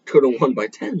 they could have won by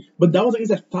 10. But that was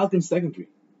against that Falcons secondary.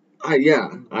 I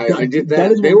did that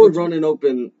that. is They what were gets me. running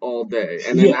open all day,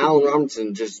 and then Yeah. Allen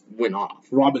Robinson just went off.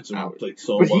 Robinson Out. played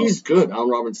so But well. he's good. Allen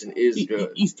Robinson is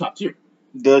good. He's top tier.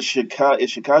 is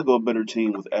Chicago a better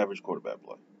team with average quarterback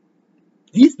play?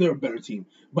 He's their better team.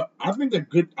 But I think they're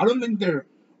good. I don't think they're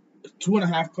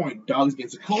 2.5 point dogs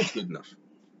against the Colts good enough.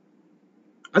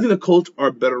 I think the Colts are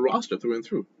a better roster through and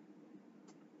through.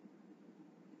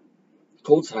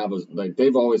 Colts have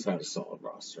they've always had a solid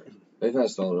roster. They've had a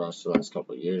solid roster the last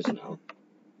couple of years now,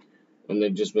 and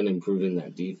they've just been improving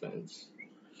that defense.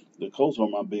 The Colts are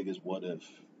my biggest what if.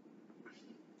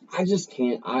 I just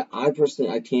can't. I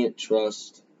personally, I can't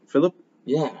trust. Philip,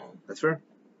 Yeah, that's fair.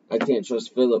 I can't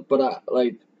trust Phillip. But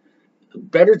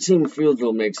better team field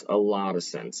goal makes a lot of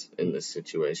sense in this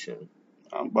situation.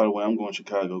 By the way, I'm going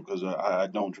Chicago because I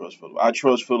don't trust Phillip. I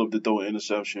trust Phillip to throw an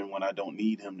interception when I don't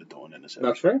need him to throw an interception.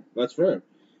 That's fair. That's fair.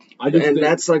 I just And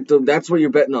think, that's what you're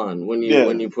betting on when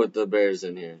you put the Bears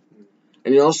in here.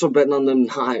 And you're also betting on them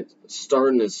not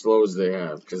starting as slow as they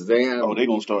have because they have. Oh, they're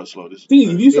going to start slow. if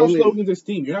you start only- slow against this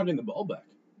team, you're not getting the ball back.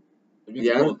 Against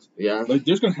the Colts. Yeah. Like they're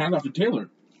just gonna hand off to Taylor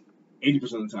 80%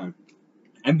 of the time.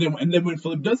 And then when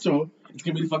Philip does so, it's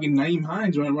gonna be fucking Naeem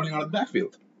Hines running out of the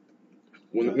backfield.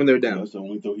 When they're down. That's the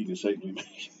only throw he can safely make.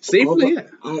 Safely, yeah.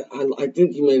 I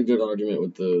think you made a good argument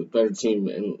with the better team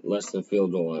and less than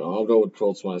field goal. And I'll go with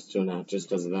Colts minus 2.5 just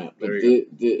because of that. But There you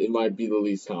it might be the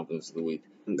least confidence of the week.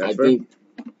 That's I fair. think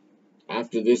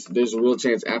after this, there's a real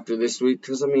chance after this week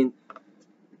because I mean,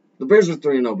 the Bears are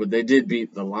 3-0, but they did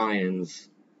beat the Lions,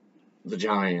 the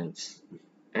Giants,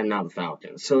 and now the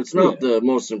Falcons. So it's not the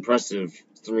most impressive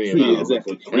 3-0. Yeah,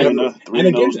 exactly. Three And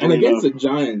against the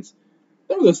Giants,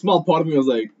 there was a small part of me that was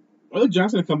like, are the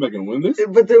Giants gonna come back and win this?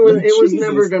 But it was Jesus.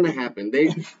 never gonna happen.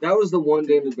 That was the one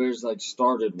game the Bears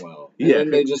started well, and Yeah.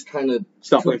 then they just kind of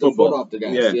Stop took playing the foot football. off the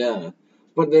gas. Yeah.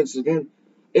 But that's again.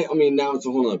 I mean, now it's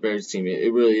a whole other Bears team.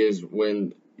 It really is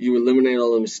when you eliminate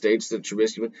all the mistakes that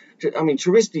Trubisky made. I mean,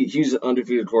 Trubisky, he's an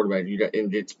undefeated quarterback. And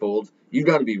gets pulled. You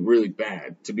got to be really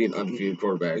bad to be an undefeated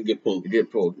quarterback. And get pulled. To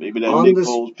get pulled. Maybe that On Nick this-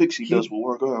 Foles pixie dust will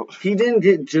work out. He didn't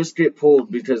get pulled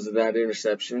because of that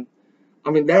interception.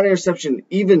 I mean, that interception,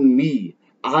 even me,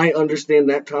 I understand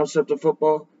that concept of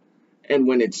football. And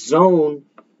when it's zone,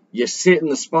 you sit in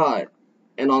the spot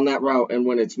and on that route. And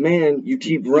when it's man, you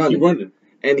keep running. Keep running.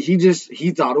 And he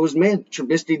thought it was man.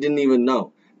 Trubisky didn't even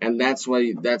know. And that's why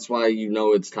you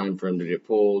know it's time for him to get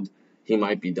pulled. He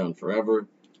might be done forever.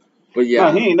 But yeah,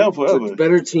 Nah, he ain't done so forever. it's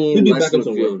better team, He'll be less back than up a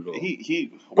somewhere. field goal.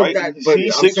 Right? But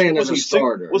He's I'm saying was as a he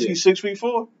starter. Was he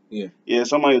 6'4"? Yeah. Yeah,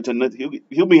 somebody will tell nothing.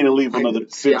 He'll be in the league for another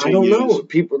 15 I don't years. know.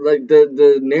 People like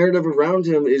the narrative around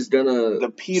him is gonna.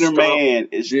 The Peter stop- Man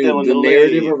is Dude, still in the the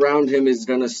narrative league. around him is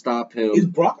gonna stop Is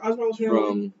him Brock Osweiler still in the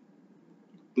league? from.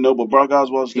 No, but Brock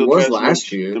Osweild He still was cashing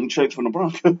last year. them checks from the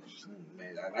Broncos.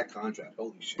 Man, that contract,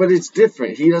 holy shit. But it's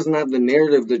different. He doesn't have the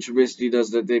narrative that Trubisky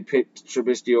does, that they picked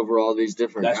Trubisky over all these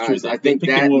different That's true. guys. I think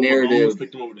that narrative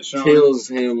kills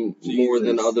him more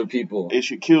than Jesus. other people. It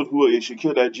should kill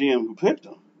that GM who picked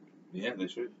him. Yeah, they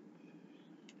should.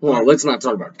 Well, let's not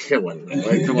talk about killing him.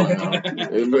 Like, come on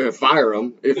now. Fire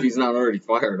him if he's not already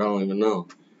fired. I don't even know.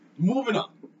 Moving on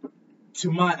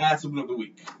to my ass whooping of the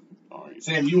week. All right.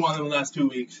 Sam, you won them the last 2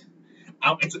 weeks.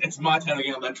 It's my time to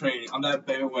get on that train, on that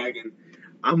bandwagon.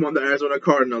 I'm on the Arizona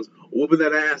Cardinals, whooping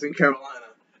that ass in Carolina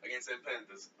against the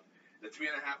Panthers. The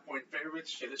 3.5-point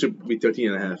favorites. Shit, it should be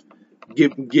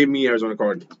 13.5. Give me Arizona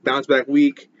Cardinals. Bounce back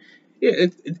week. Yeah,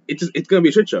 it's gonna be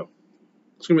a shit show.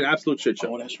 It's gonna be an absolute shit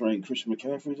show. Oh, that's right. Christian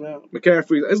McCaffrey's out.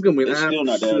 McCaffrey, it's gonna be an It's still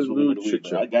not the ass whooping of absolute the week. shit But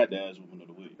show. I got the ass whooping of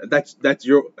the week. That's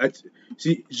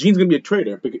see, Gene's gonna be a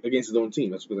traitor against his own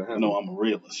team. That's what's gonna happen. No, I'm a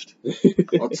realist.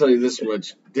 I'll tell you this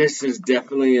much. This is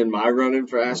definitely in my running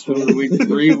for Ass Whooping of the Week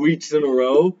 3 weeks in a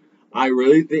row. I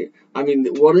really think. I mean,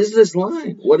 what is this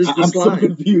line? What is this I'm line? so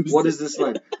confused. What is this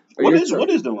line? What is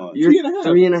the line? You're 3.5.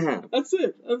 3.5. That's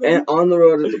it. And on the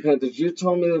road at the Panthers, you're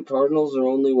telling me the Cardinals are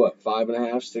only, 5.5,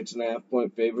 6.5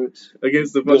 point favorites?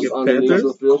 Against the Just fucking underneath the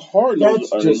Panthers. field? Cardinals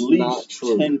That's are at just not least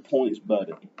true. 10 points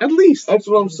better. At least. That's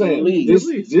what I'm saying. This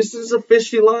is a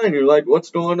fishy line. You're like,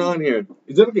 what's going on here?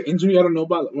 Is that like an injury I don't know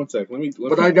about? One sec.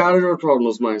 But I got it on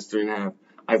Cardinals minus 3.5.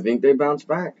 I think they bounce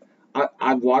back.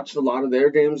 I've watched a lot of their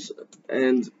games,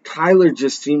 and Kyler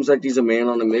just seems like he's a man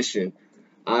on a mission.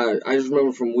 I just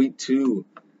remember from week 2,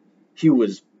 he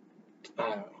was,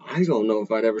 I don't know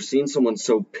if I'd ever seen someone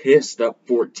so pissed up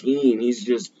 14. He's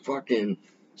just fucking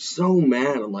so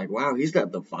mad. I'm like, wow, he's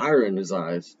got the fire in his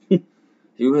eyes. He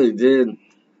really did.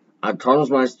 Cardinals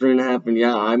minus 3.5, and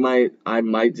yeah, I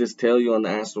might just tell you on the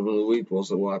ass whooping of the week.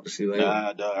 We'll have to see later.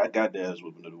 Nah, dog, I got the ass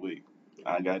whooping of the week.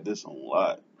 I got this on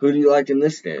lot. Who do you like in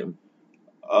this game?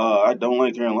 I don't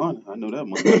like Carolina. I know that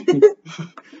much.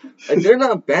 And they're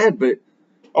not bad, but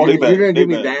They bad. you're gonna give They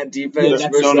me bad. that defense Yeah,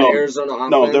 versus no, the no. Arizona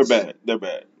offense? No, they're bad. They're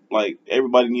bad. Like,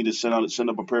 everybody need to send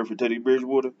up a prayer for Teddy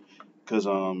Bridgewater, because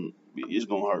it's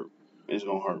gonna hurt. It's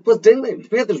gonna hurt. But then the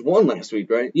Panthers won last week,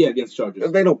 right? Yeah, against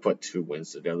Chargers. They don't put 2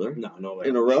 wins together. No way.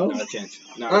 In a row? Not a chance.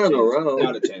 Not in a row.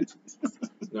 Not a chance.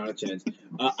 Not a chance.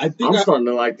 I think I'm starting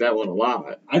to like that one a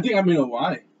lot. I think I know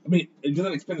why. I mean, it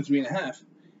doesn't expend the 3.5,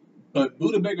 but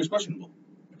Buda Baker's questionable.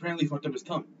 Apparently, he fucked up his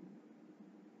tongue.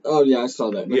 Oh, yeah, I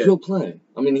saw that. But Yeah. he'll play.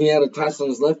 I mean, he had a cast on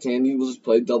his left hand. He will just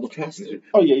play double casted.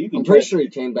 Oh, yeah, you can I'm pretty cast. sure he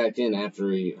came back in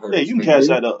after he hurt Yeah, his you can finger. cast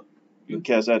that up. You can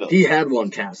cast that up. He had one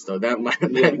cast, though.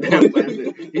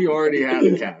 He already had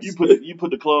a cast. You put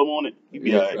the club on it, you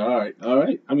be Yeah. alright. All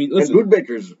right. I mean, And listen. Bud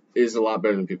Baker's is a lot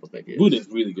better than people think he is. Buda's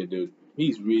really good, dude.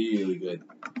 He's really good.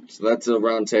 So that's a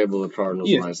round table of Cardinals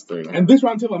Yeah. minus 3.5. And this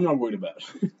round table, I'm not worried about.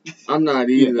 I'm not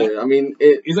either. I mean,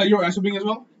 it Is that your ass whooping as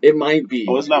well? might be.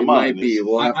 Oh, it's not it mine. might be.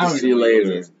 We'll have I to don't see know what it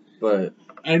later. is. But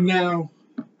And now,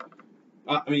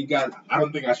 I mean, guys, I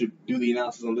don't think I should do the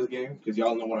analysis on this game because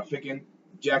y'all know what I'm picking.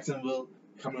 Jacksonville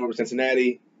coming over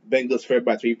Cincinnati. Bengals favored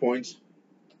by 3 points.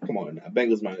 Come on now.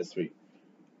 Bengals minus 3.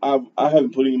 I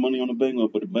haven't put any money on the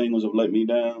Bengals, but the Bengals have let me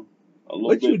down a little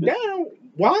Let bit. you down?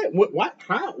 Why? What?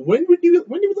 How? When did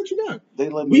we let you down? They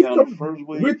let me We've down come- the first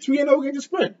week. We're 3-0 against the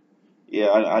spread.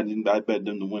 Yeah, I didn't. I bet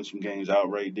them to win some games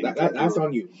outright. Didn't That's cover.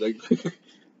 on you. Like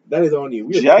that is on you.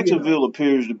 We are 3-0. Jacksonville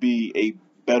appears to be a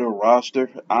better roster.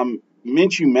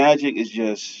 Minshew Magic is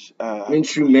just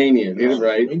Minshew Mania, get it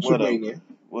right. Minshew Mania.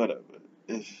 whatever.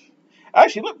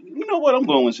 Actually, look, you know what? I'm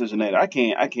going with Cincinnati. I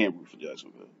can't root for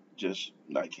Jacksonville.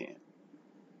 I can't.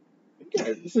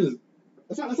 Yeah,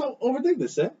 let's not overthink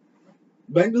this, Seth.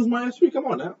 Bengals minus 3. Come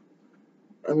on now.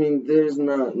 I mean, there's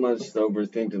not much to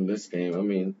overthink in this game. I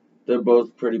mean, they're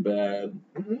both pretty bad.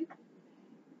 Mm-hmm.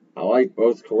 I like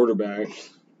both quarterbacks.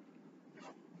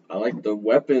 I like the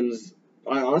weapons.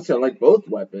 I like both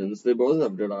weapons. They both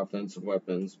have good offensive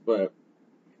weapons, but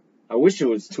I wish it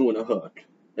was 2 and a hook.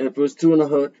 And if it was 2 and a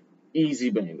hook,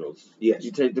 easy Bengals. Yes.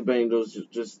 You take the Bengals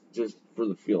just for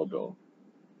the field goal.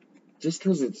 Just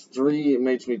because it's 3, it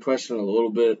makes me question a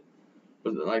little bit.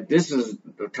 But like this is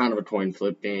kind of a coin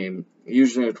flip game.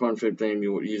 Usually in a coin flip game,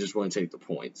 you just want to take the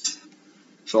points.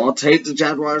 So I'll take the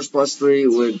Jaguars plus 3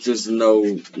 with just no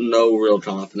real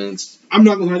confidence. I'm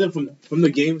not gonna lie, though, from the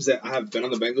games that I have been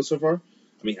on the Bengals so far.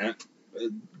 I mean,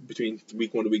 between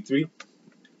week 1 to week 3,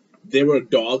 they were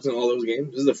dogs in all those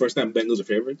games. This is the first time Bengals are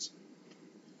favorites.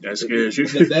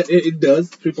 That It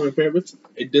does 3-point favorites.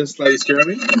 It does slightly scare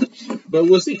me, but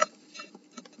we'll see.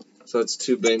 So it's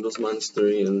 2 Bengals minus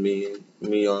 3 and me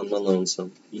on my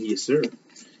lonesome. Yes, sir.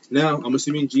 Now, I'm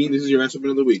assuming, Gene, this is your ass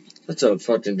whooping of the week. That's a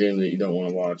fucking game that you don't want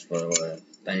to watch, by the way.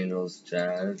 Bengals,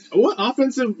 Jags. What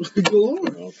offensive galore?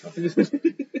 Okay.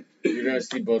 You're gonna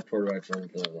see both quarterbacks run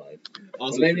for their life.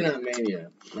 Also, Well, maybe not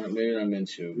Mania. Maybe not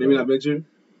Minshew. Maybe but not Mitchell.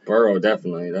 Burrow,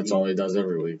 definitely. That's all he does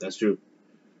every week. That's true.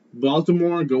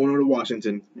 Baltimore going over to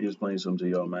Washington. He was playing something to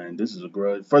y'all, man. This is a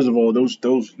grudge. First of all, those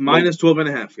Minus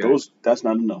 12.5, guys. that's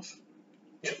not enough.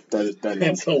 That is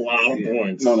That's a lot of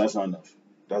points. no, that's not enough.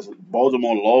 That's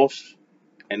Baltimore lost,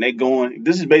 and they going.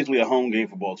 This is basically a home game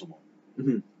for Baltimore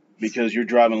Mhm. because you're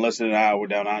driving less than an hour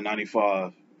down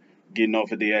I-95, getting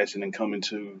off at the action and coming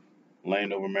to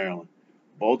Landover, Maryland.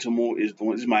 Baltimore is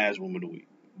going. This is my ass woman of the week.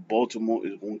 Baltimore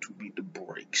is going to beat the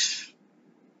brakes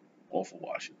off of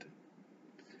Washington.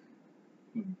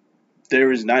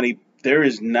 There is not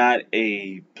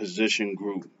a position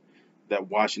group that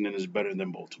Washington is better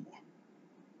than Baltimore.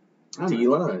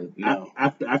 D-line. No,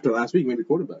 After last week, maybe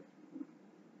quarterback.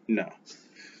 no.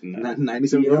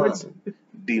 97 yards.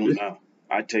 D-line. No.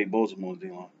 I take Baltimore's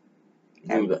D-line.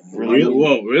 Dude, Really?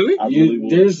 Whoa, really? I really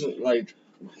would. There's like,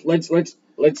 let's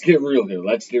get real here.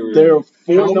 Let's get real. There are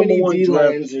four How number many one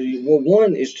D-lines are you? Well,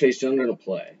 one is Chase Young gonna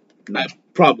play,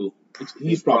 Probable.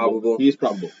 He's probable. He's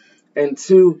probable. and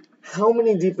two, how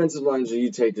many defensive lines are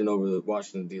you taking over the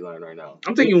Washington D-line right now?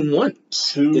 I'm taking one.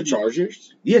 Two. The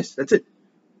Chargers. Yes, that's it.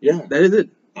 Yeah, That is it.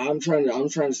 I'm trying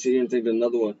to sit here and think of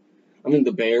another one. I mean,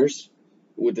 the Bears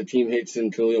with the team hates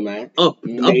and Khalil Mack. Up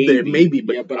there, maybe,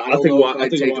 but yeah, but I I'll don't take know if I'll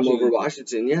I'd take take him over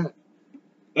Washington. Washington.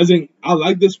 Yeah, As in, I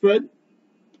like this spread.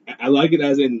 I like it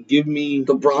as in, give me.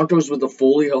 the Broncos with a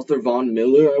fully healthy Von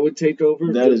Miller, I would take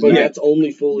over. That is but not- that's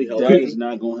only fully healthy. That is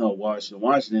not going to help Washington.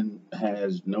 Washington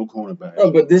has no cornerbacks.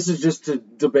 Oh, but this is just to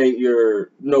debate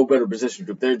your no better position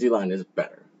group. Their D line is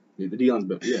better. The D-line's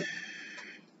better. Yeah.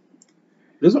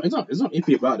 It's not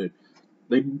iffy about it.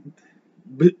 Like,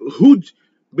 but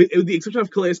with the exception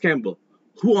of Calais Campbell,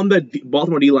 who on that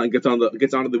Baltimore D-line gets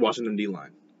onto the Washington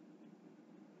D-line?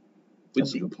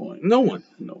 That's a good point. No one.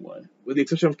 No way. With the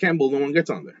exception of Campbell, no one gets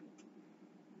on there.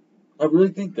 I really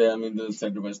think that. I mean, the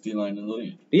second best D line in the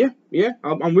league. Yeah,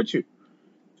 I'm with you.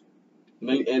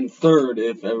 And third,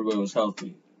 if everybody was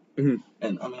healthy. Mhm.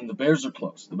 And I mean, the Bears are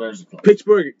close.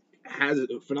 Pittsburgh has a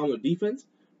phenomenal defense,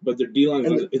 but their D-line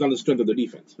is on the strength of their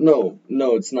defense. No,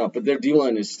 it's not. But their D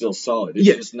line is still solid. It's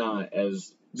Yes. just not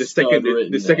as The secondary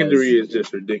is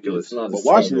just ridiculous. It's not as But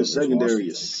Washington's stud-ridden as secondary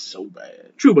is Washington. so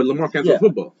bad. True, but Lamar can't throw Yeah.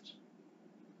 football.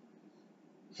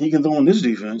 He can throw on this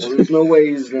defense. Well, there's no way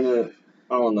he's gonna.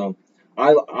 I don't know.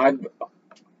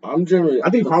 I'm generally. I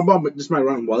think Harbaugh just might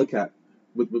run Wildcat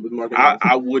with Mark.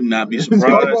 I would not be surprised.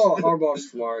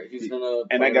 Harbaugh's smart. He's gonna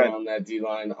And play I got- around that D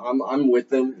line. I'm with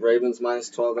them. Ravens minus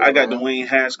 12. I got Dwayne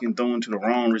Haskins throwing to the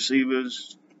wrong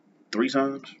receivers 3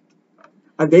 times.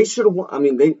 They should have won. I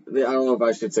mean, they. I don't know if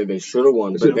I should say they should have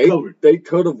won, They but should've covered. they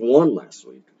could have won last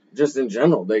week. Just in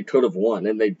general, they could have won,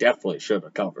 and they definitely should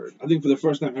have covered. I think for the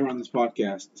first time ever on this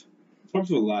podcast, probably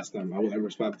for the last time I will ever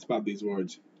spout these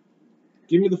words.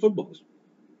 Give me the footballs.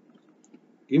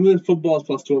 Give me the footballs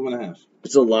plus 12.5.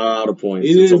 It's a lot of points.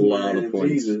 It It's is, a lot man, of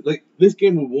points. Jesus. Like, this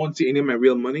game won't see any of my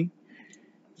real money.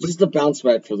 Just the bounce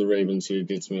back for the Ravens here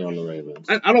gets me on the Ravens.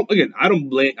 I don't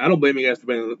blame you guys for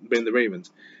betting the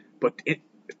Ravens, but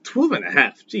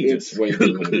 12.5, Jesus, It's way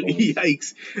too many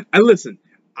points. yikes! And listen,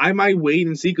 I might wait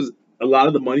and see because a lot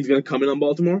of the money's gonna come in on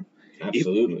Baltimore.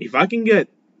 Absolutely. If I can get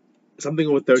something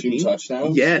over 13, 2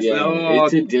 touchdowns? yes, Yeah, no,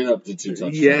 it did up to 2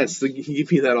 touchdowns. yes, so give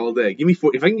me that all day. Give me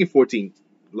 4. If I can get 14,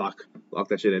 lock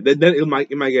that shit in. Then it might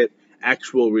get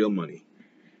actual real money.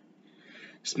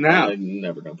 Now, I'm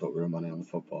never going to put real money on the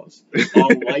footballs. I'll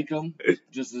like them.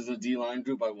 Just as a D-line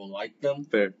group, I will like them.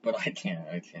 fair. But I can't.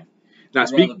 Now,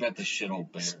 I'd rather bet the shit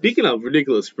old Bears. speaking of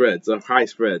ridiculous spreads, of high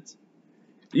spreads,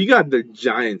 you got the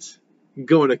Giants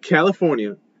going to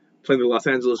California playing the Los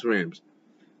Angeles Rams.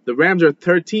 The Rams are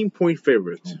 13-point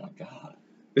favorites. Oh, my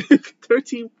God.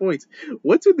 13 points.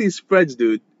 What's with these spreads,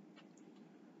 dude?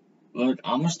 Look,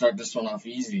 I'm going to start this one off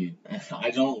easy.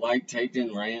 I don't like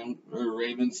taking Ravens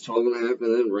 12.5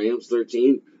 and then Rams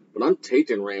 13, but I'm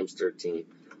taking Rams 13.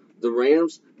 The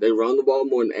Rams, they run the ball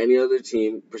more than any other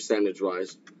team,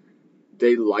 percentage-wise.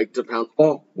 They like to pound the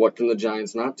ball. What can the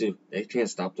Giants not do? They can't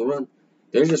stop the run.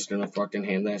 They're just going to fucking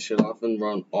hand that shit off and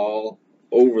run all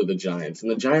over the Giants. And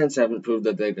the Giants haven't proved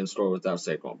that they can score without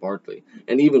Saquon Barkley.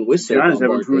 And even with The Giants Saquon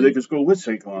haven't proved Barkley, they can score with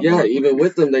Saquon. yeah, even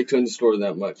with them, they couldn't score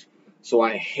that much. So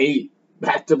I hate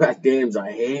back-to-back games.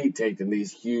 I hate taking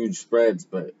these huge spreads,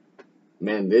 but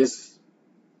man, this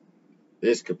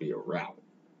could be a rout.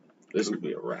 This could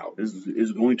be a rout.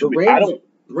 Is going to The be. I Rams, don't.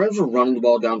 the Rams are running the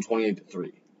ball down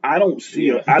 28-3. I don't see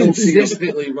Yeah. I don't see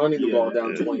Consistently running the Yeah, ball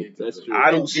down yeah. 20. That's true.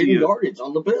 I don't And see getting a yardage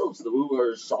on the Bills, who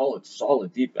were solid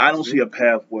defense. I don't see a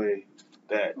pathway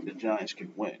that the Giants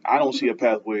can win. I don't see a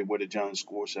pathway where the Giants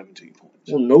score 17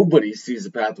 points. Well, nobody sees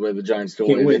a pathway the Giants can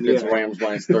Can't win win, if it's yeah. Rams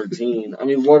minus 13. I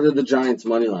mean, what are the Giants'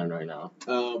 money line right now?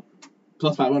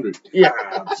 Plus 500. Yeah,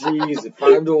 jeez,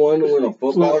 5-1 to win a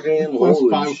football game. Plus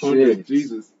Holy 500. shit!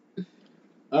 Jesus.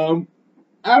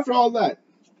 After all that,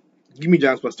 give me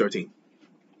Giants plus 13.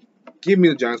 Give me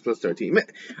the Giants plus 13. Man,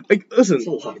 like, listen, That's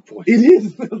a lot of points. it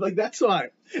is. Like, that's why.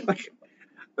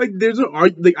 Like there's no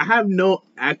like I have no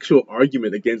actual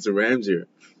argument against the Rams here,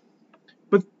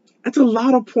 but that's a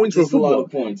lot of points for Just a lot football.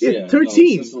 of points. Yeah, Yeah,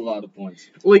 13. No, it's just a lot of points.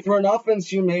 Like For an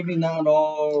offense, you maybe not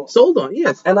all. sold on,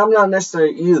 yes. And I'm not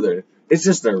necessarily either. It's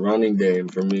just their running game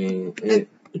for me.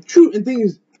 True, and thing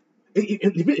is,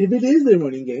 if it is their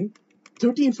running game,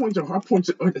 13 points are hard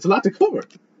points. It's a lot to cover.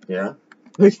 Yeah,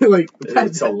 like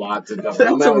it's a lot to cover. That's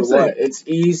No matter what I'm saying. what, it's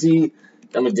easy.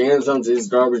 I mean, Dan Jones is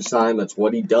garbage time. That's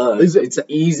what he does. Is it- It's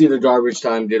easy to garbage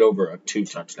time get over a 2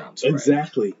 touchdown spread.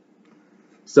 Exactly.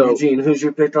 So, Eugene, who's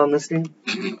your pick on this game?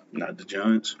 Not the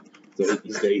Giants. so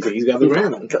he's got the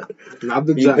Rams, not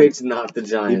the He Giants. picks not the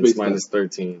Giants picks minus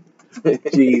 13.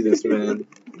 Jesus, man.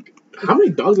 How many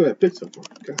dogs have I picked so far?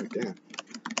 God damn.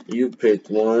 You picked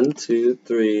 1, 2,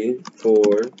 3, 4,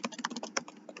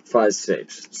 5,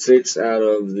 6. 6 out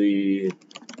of the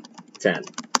 10.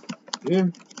 Yeah,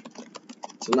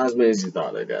 So not as many as you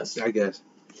thought, I guess. I guess.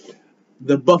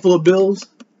 The Buffalo Bills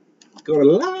go to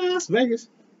Las Vegas.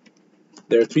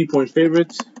 They're 3-point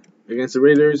favorites against the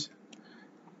Raiders.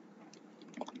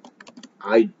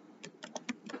 I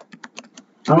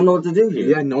don't know what to do here.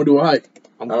 Yeah, nor do I.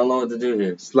 I don't know what to do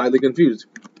here. Slightly confused.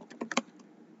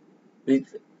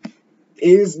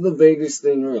 Is the Vegas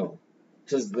thing real?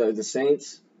 Because the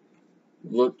Saints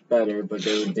looked better, but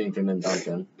they were dinking and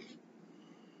dunking.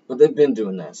 But they've been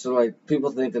doing that. So, like,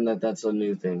 people thinking that that's a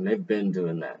new thing. They've been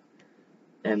doing that.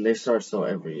 And they start so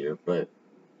every year. But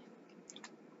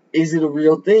is it a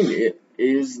real thing?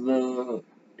 Is the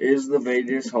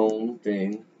Vegas home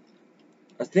thing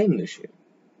a thing this year?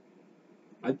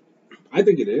 I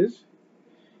think it is.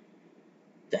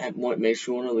 That what makes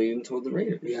you want to lean toward the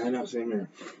Raiders. Yeah, I know, same here.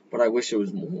 But I wish it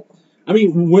was more. I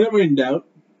mean, whenever in doubt,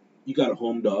 you got a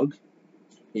home dog.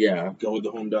 Yeah. Go with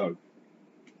the home dog.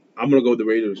 I'm going to go with the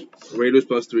Raiders. Raiders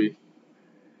plus 3.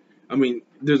 I mean,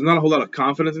 there's not a whole lot of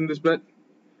confidence in this bet,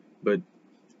 but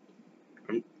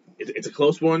it's a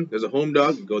close one. There's a home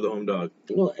dog. Go with the home dog.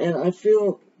 Well, and I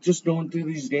feel just going through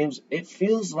these games, it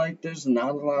feels like there's not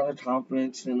a lot of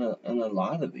confidence in a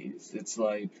lot of these. It's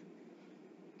like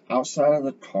outside of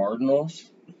the Cardinals,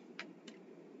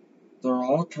 they're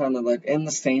all kind of like, and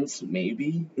the Saints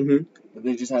maybe, but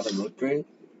they just haven't looked great.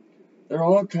 They're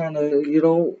all kind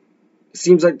of,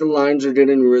 seems like the lines are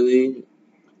getting really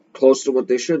close to what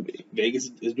they should be. Vegas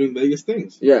is doing Vegas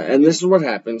things. Yeah, and this is what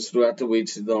happens throughout the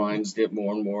weeks. The lines get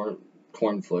more and more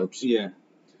corn flips. Yeah.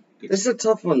 This is a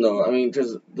tough one, though. I mean,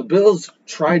 because the Bills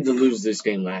tried to lose this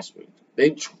game last week. They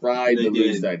tried to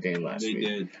lose that game last week. They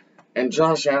did. And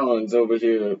Josh Allen's over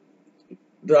here.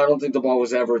 I don't think the ball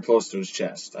was ever close to his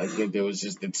chest. I think it was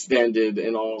just extended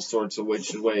in all sorts of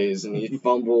ways. And he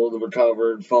fumbled,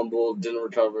 recovered, didn't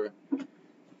recover.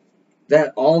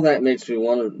 All that makes me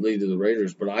want to lead to the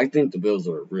Raiders, but I think the Bills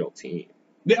are a real team.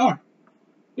 They are.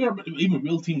 Yeah, but even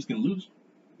real teams can lose.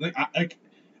 Like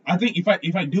I think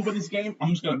if I do win this game, I'm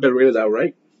just gonna bet Raiders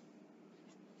outright.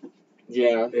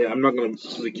 Yeah. Yeah, I'm not gonna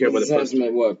really care about the This has them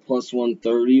at what, plus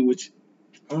 130, which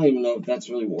I don't even know if that's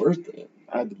really worth it.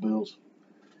 I had the Bills.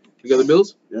 You got the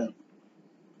Bills? Yeah.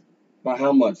 By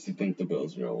how much do you think the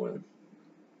Bills are gonna win?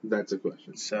 That's a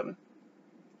question. 7.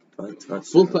 A touchdown.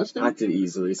 Full touchdown? I could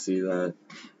easily see that.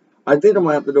 I think I'm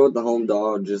gonna have to go with the home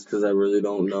dog just because I really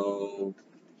don't know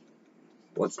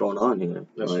what's going on here.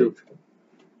 That's true.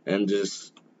 And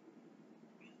just,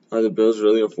 are the Bills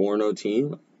really a 4-0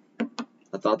 team?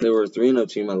 I thought they were a 3-0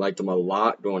 team. I liked them a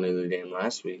lot going into the game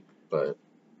last week, but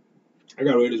I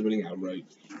got Raiders winning outright.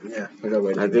 Yeah, I got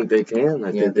Raiders. I think they can.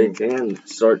 I think they can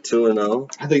start 2-0.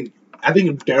 I think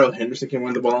if Darrell Henderson can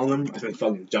run the ball on them, I think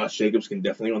fucking Josh Jacobs can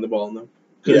definitely run the ball on them.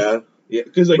 Yeah. Yeah,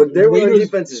 because like But their Raiders'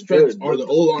 defense is strengths good. are the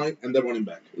O-line and the running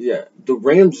back. Yeah, the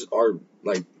Rams are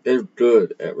they're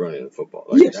good at running the football.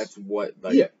 Yes. That's what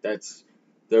that's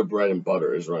their bread and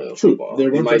butter is running the True. football. They're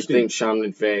You run might first team. think Sean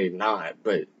McVay not,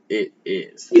 but it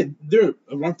is. Yeah, they're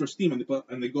a run first team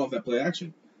and they go off that play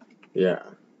action. Yeah.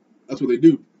 That's what they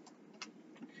do.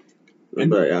 And-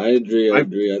 But I agree.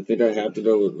 I think I have to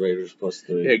go with Raiders plus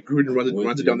 3. Yeah, Gruden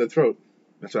runs it down their throat.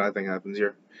 That's what I think happens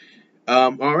here.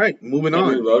 All right, moving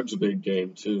Henry on. Ruggs' a big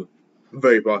game too.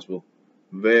 Very possible.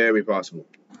 Very possible.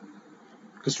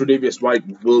 Because Tre'Davious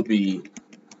White will be.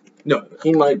 No.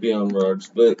 He might be on Ruggs,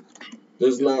 but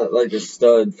there's not like a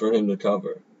stud for him to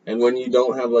cover. And when you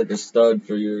don't have like a stud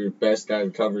for your best guy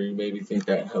to cover, you maybe think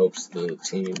that helps the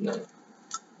team. That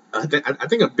I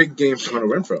think a big game for Hunter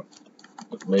Renfrow.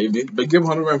 maybe. Big game for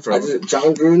Hunter Renfrow.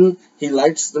 John Gruden, he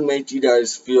likes to make you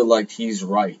guys feel like he's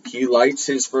right. He likes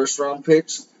his first round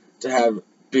picks to have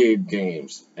big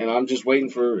games. And I'm just waiting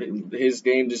for his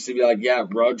game just to be like, yeah,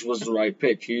 Ruggs was the right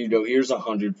pick. Here you go. Here's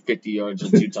 150 yards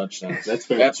and 2 touchdowns. That's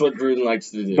fair. That's what Gruden likes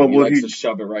to do. But He likes to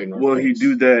shove it right in our Will face. he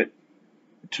do that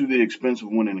to the expense of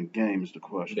winning a game is the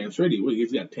question. Damn straight.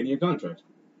 He's got a 10-year contract.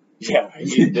 Yeah,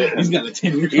 He's got a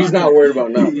 10-year contract. he's not worried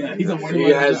about nothing. Yeah, he's not worried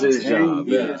He about has his his job. job.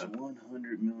 Yeah.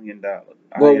 $100 million.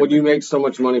 Well, when you make so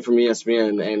much money from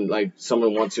ESPN and like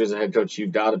someone wants you as a head coach, you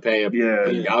gotta pay a fee.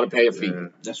 Yeah.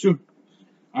 That's true.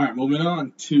 All right, moving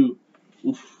on to.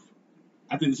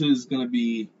 I think this is going to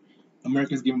be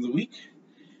America's Game of the Week.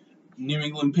 New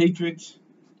England Patriots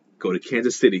go to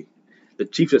Kansas City. The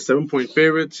Chiefs are 7-point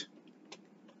favorites.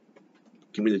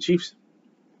 Give me the Chiefs.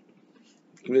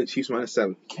 Give me the Chiefs minus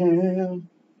 7. Cam.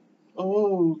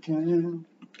 Oh, Cam.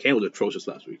 Cam was atrocious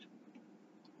last week.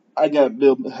 I got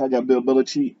Bill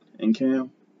Belichick and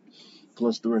Cam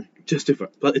 +3. Justify.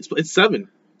 But it's 7.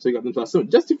 So you got them plus 7.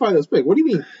 Justify this pick. What do you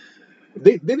mean?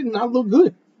 They did not look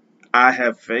good. I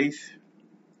have faith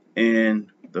in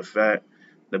the fact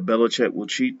that Belichick will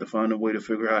cheat to find a way to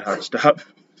figure out how to stop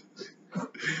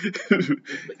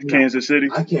Kansas City.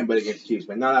 I can't bet against the Chiefs,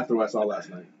 man. Not after what I saw last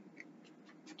night.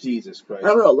 Jesus Christ. I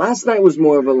don't know. Last night was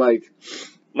more of a like.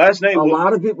 Last night, A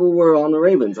lot of people were on the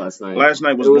Ravens last night. Last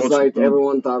night was It was more- like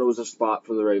everyone thought it was a spot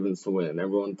for the Ravens to win.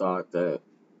 Everyone thought that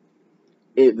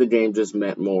the game just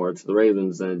meant more to the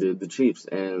Ravens than it did the Chiefs,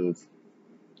 and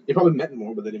It probably meant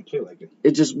more, but they didn't play like it.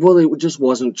 it just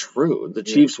wasn't true. The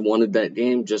Chiefs wanted that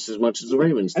game just as much as the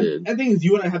Ravens did. And the thing is,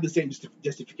 you and I have the same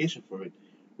justification for it.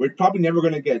 We're probably never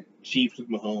going to get Chiefs with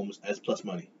Mahomes as plus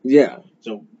money. Yeah,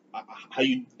 So how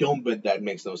you don't bet that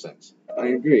makes no sense. I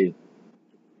agree.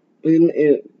 But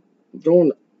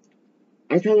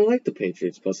I kind of like the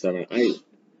Patriots +7.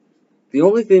 The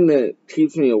only thing that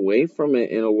keeps me away from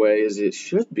it in a way is it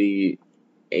should be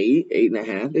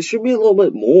 8.5. It should be a little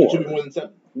bit more. It should be more than 7.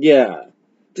 Yeah,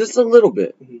 just a little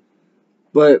bit. Mhm.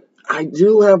 But I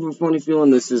do have a funny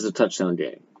feeling this is a touchdown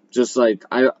game. Just like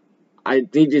I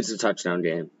think it's a touchdown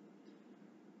game.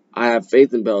 I have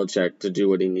faith in Belichick to do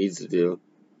what he needs to do.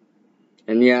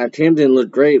 And yeah, Cam didn't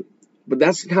look great, but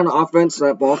that's the kind of offense,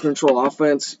 that ball control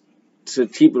offense, to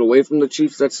keep it away from the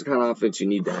Chiefs. That's the kind of offense you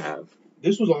need to have.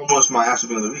 This was almost my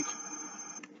Astro of the week.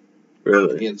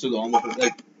 Really. Yeah, so almost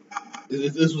like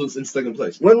this was in second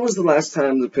place. When was the last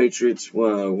time the Patriots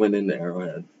went into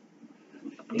Arrowhead?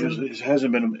 It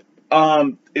hasn't been.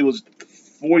 It was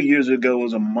 4 years ago. It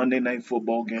was a Monday Night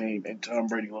Football game, and Tom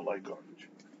Brady looked like garbage.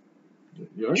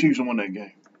 You all right? Chiefs won that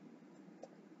game.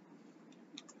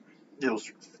 It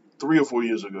was 3 or 4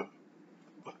 years ago.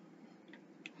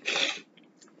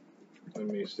 Let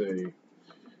me see.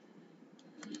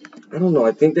 I don't know.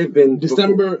 I think they've been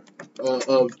December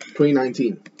of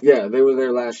 2019. Yeah, they were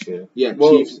there last year. Yeah,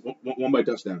 Well- Chiefs won by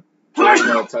touchdown.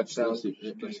 Touchdown. Let's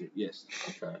see. Yes.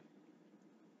 Okay.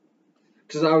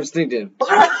 Because I was thinking,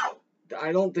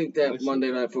 I don't think that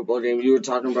Monday Night Football game you were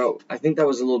talking about, I think that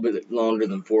was a little bit longer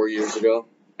than 4 years ago.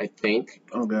 I think.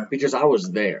 Okay. Because I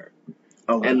was there.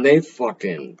 Okay. And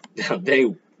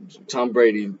Tom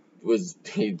Brady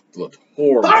he looked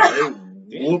horrible.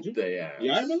 They whooped their ass.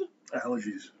 Yeah, I remember.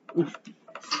 Allergies.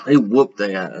 They whooped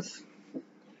their ass.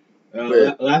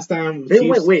 Last time They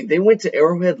Chiefs, they went to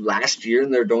Arrowhead last year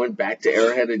and they're going back to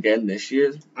Arrowhead again this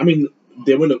year? I mean,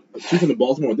 they went to Chiefs into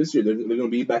Baltimore this year. They're going to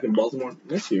be back in Baltimore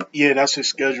next year. Yeah, that's his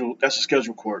schedule. That's a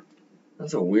schedule court.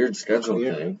 That's a weird schedule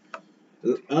Yeah. thing.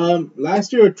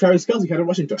 Last year, Travis Kelce had a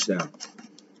rushing touchdown.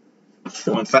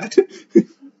 Fun fact.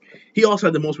 He also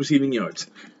had the most receiving yards.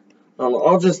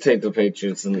 I'll just take the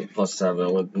Patriots and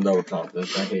 +7 with no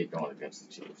confidence. I hate going against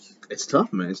the Chiefs. It's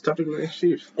tough, man. It's tough to go against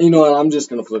Chiefs. You know what? I'm just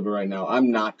going to flip it right now.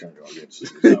 I'm not going to go against the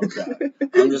Chiefs. Okay.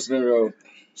 I'm just going to go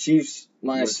Chiefs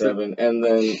 -7, and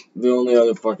then the only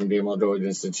other fucking game I'll go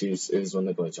against the Chiefs is when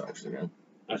they play Chargers again.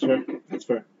 That's fair. That's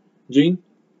fair. Gene?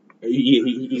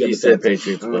 He got He the said sense.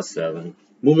 Patriots +7.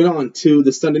 Moving on to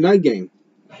the Sunday night game.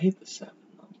 I hate the 7.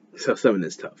 So 7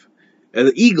 is tough. And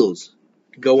the Eagles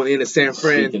going into San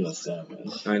Fran. Speaking of 7.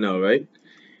 I know, right?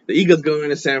 The Eagles going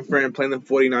into San Fran playing the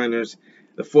 49ers.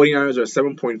 The 49ers are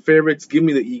 7-point favorites. Give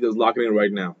me the Eagles locking in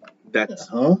right now. That's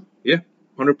 100%.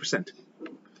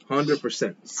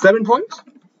 100%. 7 points?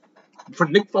 For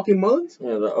Nick fucking Mullins?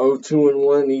 Yeah, the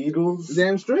 0-2-1 Eagles.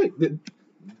 Damn straight.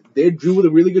 They drew with a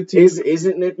really good team. Is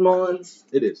it Nick Mullins?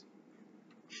 It is.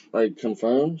 Like,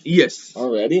 confirmed? Yes.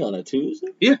 Already on a Tuesday?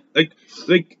 Yeah. Like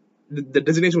the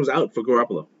designation was out for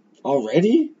Garoppolo.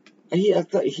 Already? I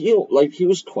thought he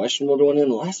was questionable going in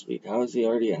last week. How is he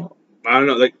already out? I don't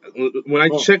know. Like when I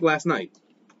Oh. checked last night.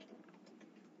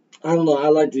 I don't know. I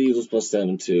like the Eagles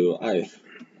 +7 too. I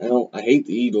hate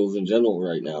the Eagles in general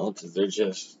right now because they're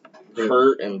just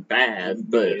hurt and bad.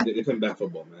 But They're playing bad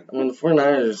football, man. I mean, the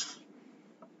 49ers,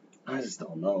 I just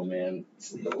don't know, man.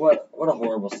 What a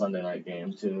horrible Sunday night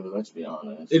game too. Let's be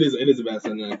honest. It is a bad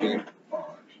Sunday night game.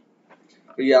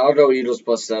 But yeah, I'll go Eagles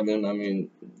 +7. I mean,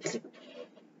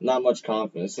 not much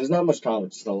confidence. There's not much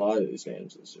confidence in a lot of these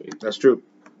games this week. That's true.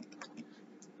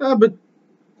 But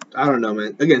I don't know,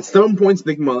 man. Again, 7 points,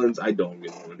 Nick Mullins. I don't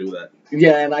really want to do that.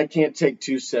 Yeah, and I can't take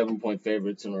 2 7-point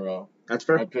favorites in a row. That's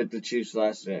fair. I picked the Chiefs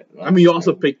last night. I mean, you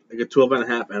also picked like a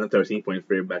 12.5 and a 13-point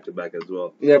favorite back to back as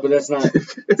well. Yeah, but that's not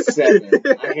 7.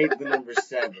 I hate the number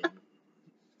 7.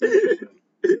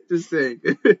 Just saying.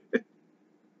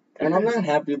 And I'm not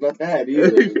happy about that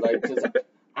either. Like, 'cause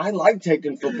I like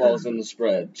taking footballs in the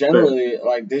spread. Generally,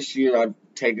 like this year, I've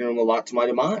taken them a lot to my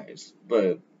demise.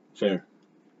 But Fair.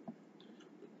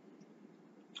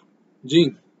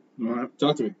 Gene, All right.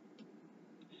 talk to me.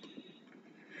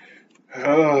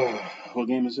 What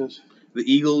game is this? The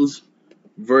Eagles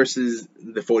versus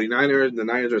the 49ers. The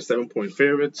Niners are 7-point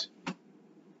favorites.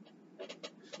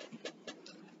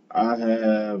 I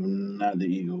have not the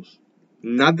Eagles.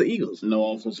 Not the Eagles.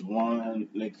 No offensive line.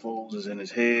 Nick Foles is in his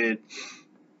head.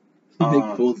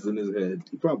 Nick Foles is in his head.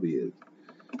 He probably is.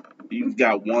 You've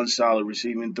got one solid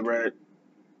receiving threat.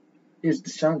 is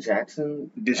Deshaun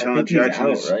Jackson? I Deshaun think he's Jackson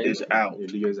out, is, right? is out. Yeah,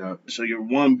 he is out. So your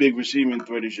one big receiving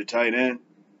threat is your tight end.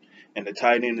 And the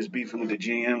tight end is beefing with the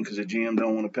GM because the GM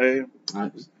don't want to pay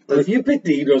him. If you pick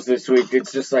the Eagles this week,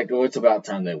 it's just like, oh, it's about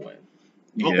time they win.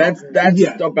 Yeah. That's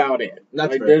Yeah. about it.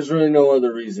 That's like, fair. there's really no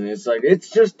other reason. It's like, it's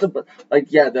just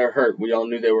yeah, they're hurt. We all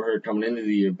knew they were hurt coming into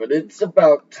the year, but it's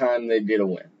about time they did a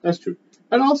win. That's true.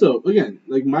 And also, again,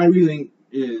 like my reading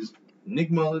is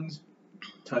Nick Mullins,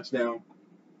 touchdown,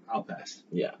 I'll pass.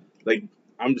 Yeah. Like,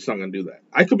 I'm just not going to do that.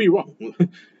 I could be wrong.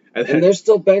 And they're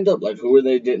still banged up. Like, who are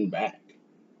they getting back?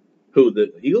 Who,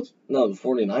 the Eagles? No, the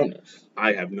 49ers.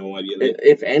 I have no idea.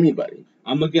 If anybody.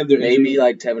 I'm looking at their Maybe injury.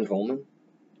 like Tevin Coleman.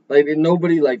 Like,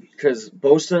 nobody, like, because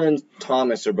Bosa and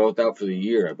Thomas are both out for the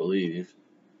year, I believe.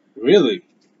 Really?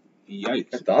 I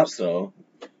Yikes. thought so.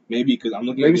 Maybe because I'm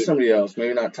looking Maybe at their, somebody else.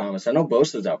 Maybe not Thomas. I know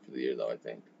Bosa's out for the year, though, I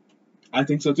think. I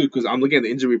think so too, because I'm looking at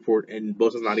the injury report and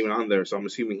Bosa's not even on there, so I'm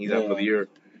assuming he's out for the year.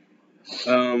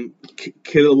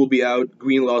 Kittle will be out.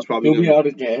 Greenlaw's probably He'll be out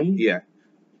again? Yeah.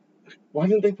 Why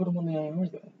didn't they put him on the IR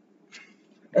then?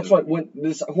 That's why when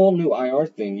this whole new IR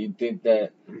thing, you'd think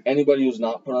that anybody who's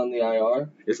not put on the IR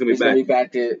It's going to is be going to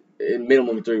back. be back in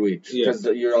minimum 3 weeks. Yeah. Because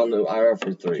you're on the IR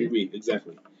for 3. 3 weeks,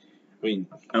 exactly. I mean,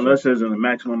 Unless there's a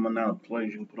maximum amount of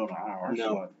plays you can put on an hour.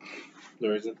 No.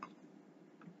 there isn't.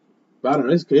 But I don't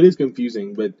know. It is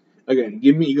confusing, but again,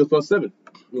 give me Eagles +7.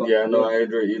 Yeah, no, I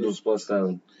agree. Eagles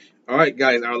 +7. All right,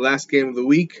 guys, our last game of the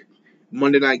week,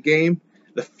 Monday night game.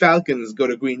 The Falcons go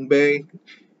to Green Bay,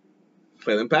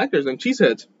 play them Packers and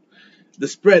Cheeseheads. The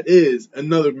spread is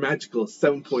another magical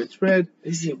 7-point spread.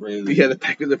 Is it really? Yeah, the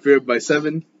Packers are favored by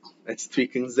 7. That's 3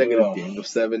 consecutive Oh. games of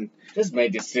 7. Just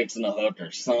make it 6 and a hook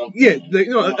or something. Yeah,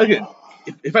 again,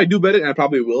 if I do bet it, and I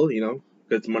probably will, because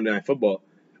it's Monday Night Football,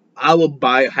 I will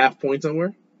buy a half point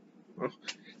somewhere.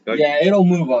 Like, Yeah, it'll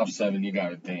move off 7, you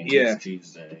gotta think. Yeah. It's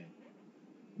Tuesday.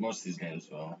 Most of these games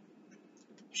will.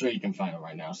 I'm sure you can find it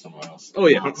right now somewhere else. Oh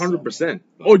yeah, Not 100%.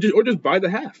 so. Or just buy the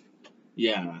half.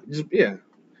 Yeah. Yeah.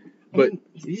 But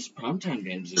These primetime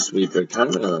games this week are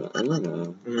kind of, I don't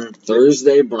know. Mhm.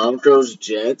 Thursday, Broncos,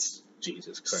 Jets.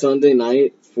 Jesus Christ. Sunday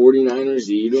night, 49ers,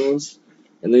 Eagles.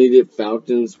 And then you get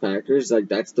Falcons, Packers. Like,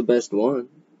 that's the best one.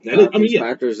 That is, Falcons, yeah.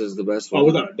 Packers is the best one. Oh,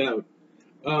 without a doubt.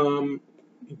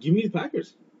 Give me the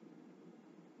Packers.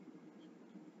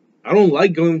 I don't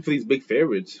like going for these big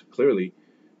favorites, clearly,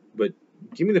 but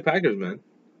give me the Packers, man.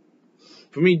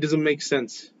 For me, it doesn't make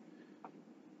sense.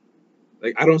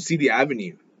 Like, I don't see the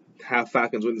avenue to have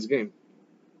Falcons win this game.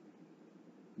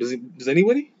 Does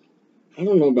anybody? I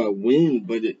don't know about win,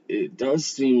 but it does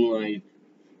seem like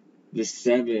the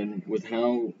 7 with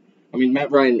how... I mean, Matt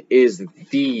Ryan is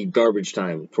the garbage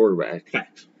time quarterback.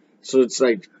 Facts. So it's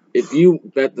like, if you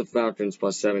bet the Falcons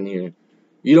 +7 here,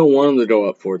 you don't want them to go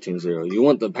up 14-0. You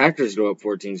want the Packers to go up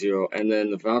 14-0, and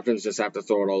then the Falcons just have to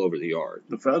throw it all over the yard.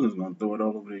 The Falcons going to throw it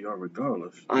all over the yard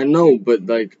regardless. I know, but,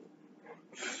 like,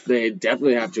 they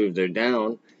definitely have to if they're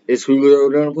down. Is Julio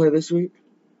going to play this week?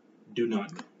 Do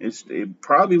not know. It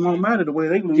probably won't matter the way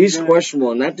they lose. He's man.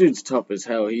 questionable, and that dude's tough as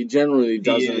hell. He generally He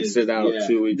doesn't is, sit out yeah.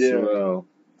 2 weeks in a Yeah. row.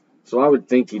 So I would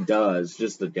think he does,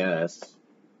 just a guess.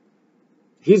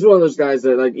 He's one of those guys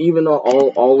that, like, even though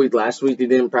all week last week he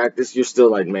didn't practice, you're still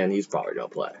like, man, he's probably gonna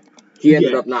play. He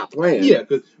ended Yeah. up not playing. Yeah,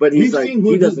 because But he's we've like, seen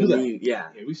who he does doesn't that. need, Yeah,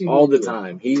 we've seen all who the do that.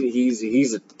 time.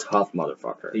 He's a tough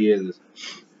motherfucker. He is.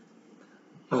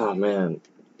 Oh man,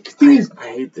 Thing is, I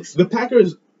hate this. the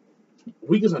Packers'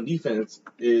 weakness on defense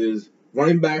is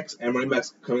running backs and running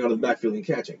backs coming out of the backfield and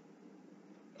catching.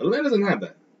 Atlanta doesn't have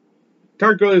that.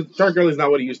 Todd Gurley is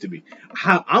not what he used to be.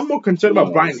 I'm more concerned about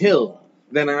No, Brian it's Hill not.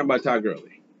 than I am about Todd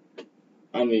Gurley.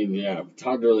 I mean, yeah,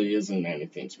 Todd Gurley isn't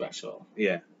anything special.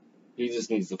 Yeah. He just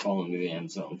needs to fall into the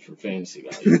end zone for fantasy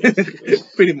value, basically.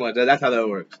 Pretty much. That's how that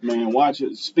works. Man,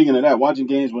 speaking of that, watching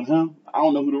games with him, I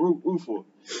don't know who to root for.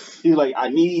 He's like, I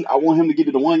want him to get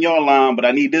to the 1 yard line, but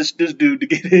I need this dude to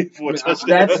get in for a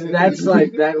touchdown. That's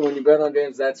like that when you bet on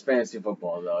games. That's fantasy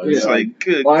football, though. It's like,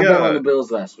 good Well, I bet on the God.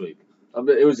 Bills last week.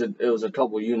 It was a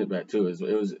couple unit bet too.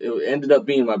 It ended up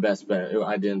being my best bet.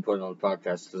 I didn't put it on the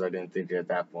podcast because I didn't think it at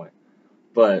that point.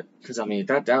 But because I mean, it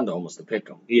got down to almost a pick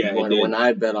 'em. Yeah, it did. When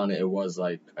I bet on it, it was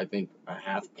like I think a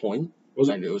half point. Was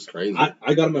Like, it was crazy.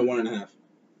 I got him at 1.5.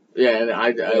 Yeah, and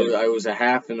I was a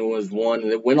half and it was 1,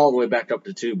 and it went all the way back up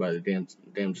to 2 by the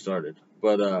game started.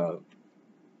 But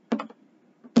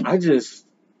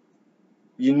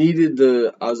you needed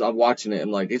I'm watching it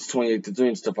and like it's 28-3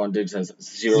 and Stephon Diggs has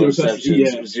 0 Zero receptions,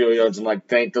 yeah. 0 yards. I'm like,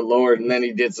 thank the Lord, and then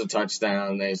he gets a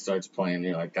touchdown and then he starts playing. And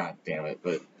you're like, God damn it!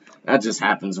 But that just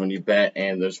happens when you bet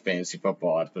and there's fantasy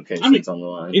football applications on the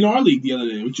line. In our league the other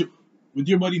day with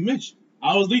your buddy Mitch,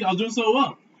 I was doing so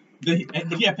well. But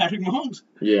he had Patrick Mahomes.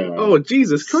 Yeah. Oh,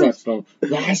 Jesus Christ. Sucks.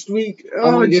 Last week,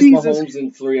 Oh, against Jesus. Mahomes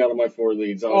in 3 out of my 4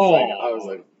 leagues. I Oh. was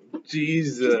like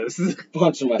Jesus.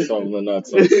 punching myself in the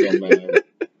nuts. I was so mad.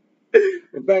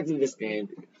 But back to this game.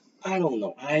 I don't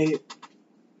know.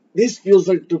 This feels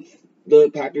like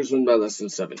the Packers win by less than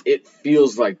 7. It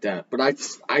feels like that, but I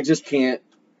just can't.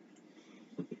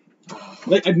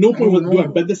 Like, at no point I don't do I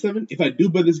know. bet the 7. If I do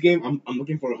bet this game, I'm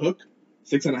looking for a hook.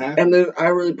 6.5. And then I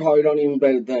really probably don't even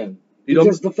bet it then. You don't-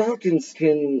 Because the Falcons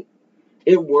can.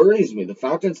 It worries me. The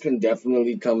Falcons can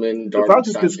definitely come in. The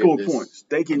Falcons can garbage time, score get this- points.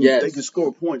 They can Yes.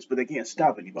 score points, but they can't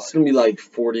stop anybody. It's gonna be like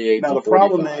 48. Now to the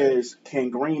problem 45. is, can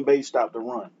Green Bay stop the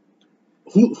run?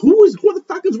 Who are the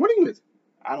Falcons running with?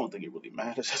 I don't think it really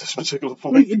matters at this particular Like,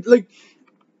 point.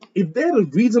 if they had a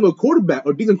reasonable quarterback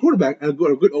or decent quarterback and a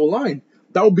good O line,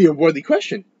 that would be a worthy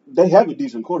question. They have a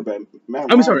decent quarterback.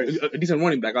 I'm sorry, a decent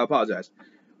running back. I apologize.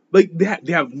 Like,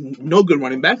 they have no good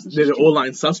running backs. They're the O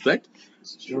line suspect.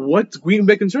 What's Green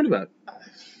Bay concerned about?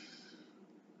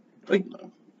 Like,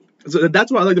 so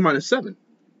that's why I like the -7.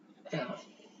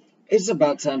 It's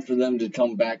about time for them to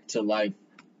come back to life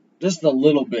just a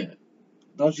little bit.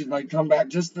 Don't you like come back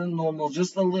just the normal,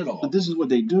 just a little? But this is what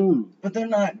they do. But they're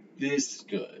not this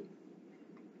good.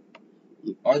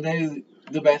 Are they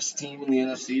the best team in the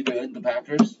NFC? The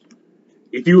Packers?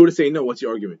 If you were to say no, what's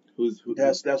your argument? Who?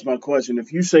 That's my question.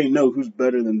 If you say no, who's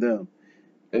better than them?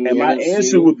 In And the my NFC?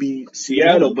 answer would be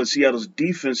Seattle, but Seattle's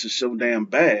defense is so damn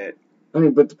bad. I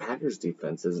mean, but the Packers'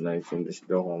 defense isn't anything to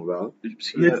go home about.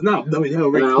 It's not. No, they have a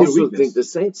And I clear also weakness. think the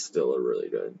Saints still are really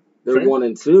good. They're Fair.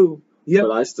 1-2, Yep.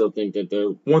 but I still think that they're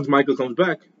Once Michael comes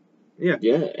back, yeah.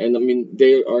 And I mean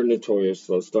they are notorious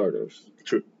slow starters.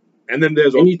 and then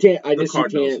there's And you can't. the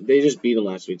Cardinals. They just beat them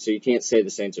last week, so you can't say the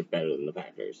Saints are better than the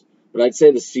Packers. But I'd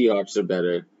say the Seahawks are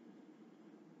better,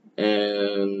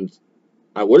 and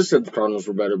I would have said the Cardinals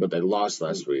were better, but they lost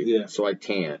last week, Yeah. so I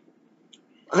can't.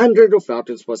 I'm gonna go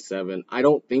Falcons +7. I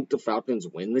don't think the Falcons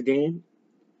win the game,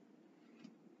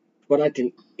 but I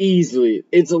can easily.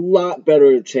 It's a lot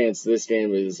better chance this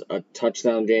game is a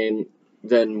touchdown game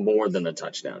than more than a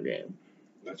touchdown game.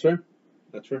 That's fair.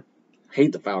 That's fair.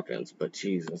 Hate the Falcons, but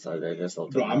Jesus, I guess I'll.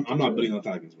 Bro, I'm not betting on the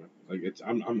Falcons, bro. Like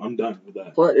I'm done with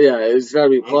that. Plus, yeah, it's got to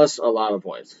be plus a lot of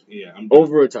points. Yeah, I'm done.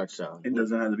 Over a touchdown. It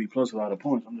doesn't have to be plus a lot of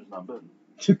points. I'm just not betting.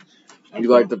 You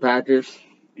like the Packers?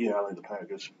 Yeah, I like the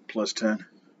Packers. +10.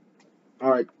 All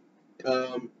right.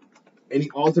 Any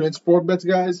alternate sport bets,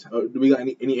 guys? Do we got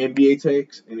any NBA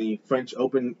takes? Any French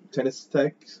Open tennis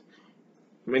takes?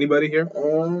 From anybody here?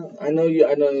 I know you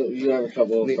have a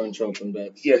couple of French Open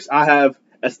bets. Yes, I have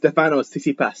Stefanos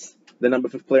Tsitsipas, the number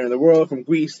 5 player in the world from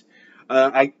Greece.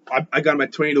 I got him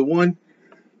at 20-1.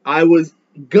 I was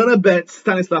gonna bet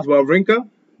Stanislav Wawrinka,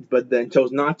 but then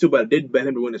chose not to. But I did bet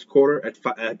him to win his quarter at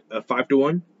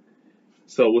 5-1.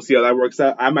 So we'll see how that works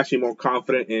out. I'm actually more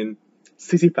confident in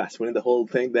Tsitsipas winning the whole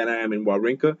thing than I am in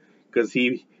Wawrinka, because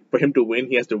for him to win,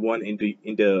 he has to run into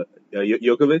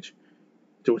Djokovic.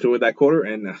 to win that quarter,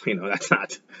 and that's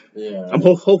not. Yeah.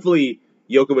 Hopefully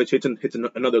Djokovic hits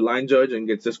another line judge and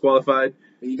gets disqualified.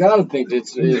 You gotta think like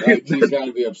he's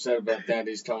gotta be upset about that.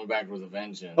 He's coming back with a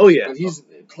vengeance. Oh, yeah.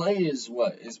 But clay is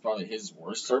what is probably his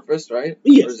worst surface, right?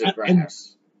 Yes, Or is it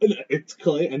grass? It's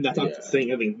clay, and that's not Yeah.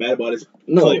 saying anything bad about his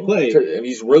No, play. and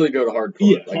he's really good at hard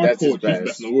court. Yeah, Like that's his hardcore, he's best.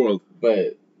 best in the world.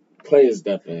 But clay is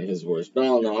definitely his worst. But I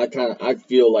don't know. I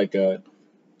feel like a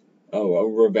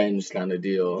revenge kind of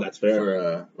deal. That's fair.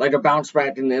 For like a bounce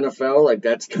back in the NFL. Like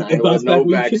that's kind of what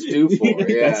Novak's due for.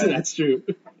 Yeah, that's true.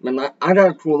 Man, I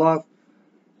gotta cool off.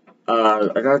 I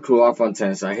gotta cool off on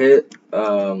tennis. I hit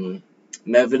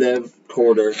Medvedev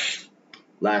quarter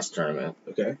last tournament,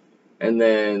 Okay. and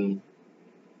then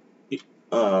You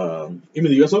mean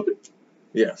the U.S. Open?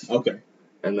 yes, Okay.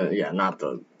 and then not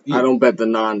the. Yeah. I don't bet the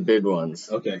non-bid ones.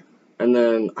 Okay. And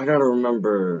then I gotta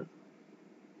remember.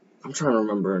 I'm trying to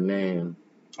remember a name.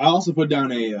 I also put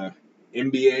down a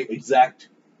NBA exact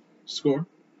score.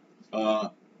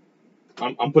 I'm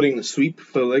putting a sweep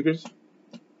for the Lakers.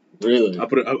 Really? I'll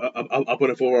put it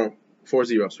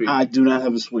 4-0 sweep. I do not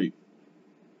have a sweep.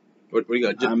 What do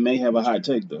you got? I may have a hot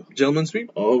take though. Gentleman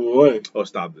sweep? Oh boy. Oh,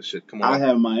 stop this shit! Come I on.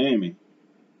 have Miami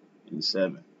in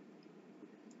 7.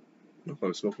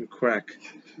 I'm smoking crack.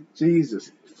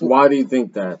 Jesus. Why do you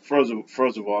think that? First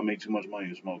of all, I make too much money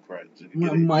to smoke crack. So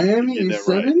Miami you in did that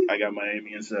right. 7? I got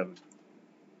Miami in 7.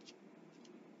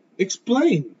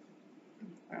 Explain.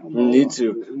 I don't You know. need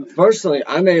to. Personally,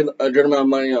 I made a good amount of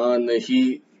money on the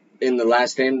Heat in the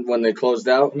last game when they closed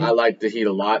out. Mhm. I liked the Heat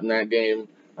a lot in that game.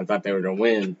 I thought they were gonna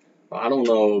win. I don't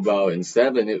know about in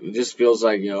 7. It just feels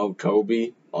like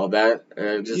Kobe, all that.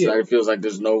 It feels like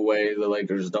there's no way the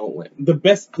Lakers don't win.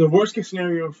 The worst case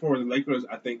scenario for the Lakers,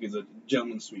 I think, is a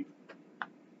gentleman sweep.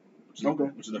 Okay.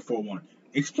 Which is a 4-1.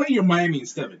 Explain your Miami in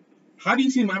 7. How do you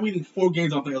see Miami winning 4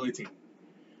 games off the LA team?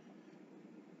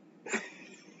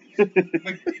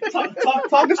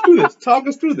 Talk us through this. Talk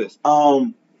us through this.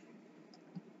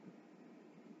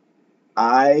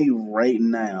 I right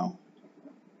now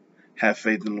have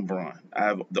faith in LeBron. I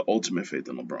have the ultimate faith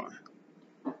in LeBron.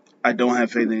 I don't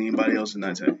have faith in anybody else in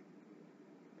that team.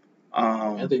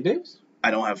 Anthony Davis?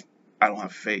 I don't have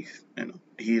faith in him.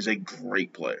 He is a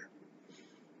great player.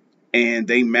 And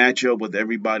they match up with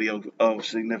everybody of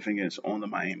significance on the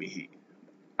Miami Heat.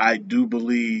 I do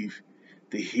believe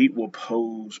the Heat will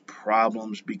pose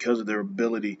problems because of their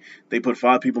ability. They put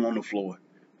 5 people on the floor.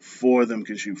 4 of them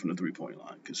can shoot from the three-point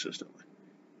line consistently.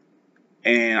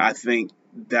 And I think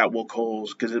that will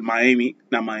cause, because not Miami,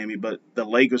 but the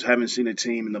Lakers haven't seen a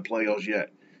team in the playoffs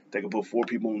yet that can put 4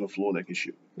 people on the floor that can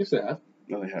shoot. Yes, they have.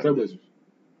 No, they haven't.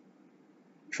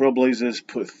 Trailblazers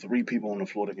put 3 people on the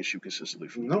floor that can shoot consistently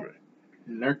from the three.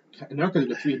 Nurkic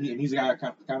is a 3, and he's a guy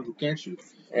kind of who can shoot.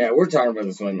 Yeah, we're talking about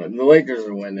this one. The Lakers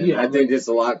are winning. Yeah, I think it's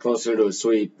a lot closer to a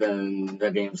sweep than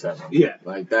the Game 7. Yeah.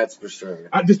 Like, that's for sure.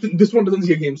 This one doesn't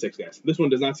see a Game 6, guys. This one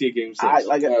does not see a Game 6.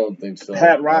 I don't think so.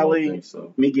 Pat Riley, I don't think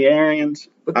so. Mickey Arians.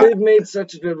 But they've made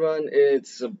such a good run,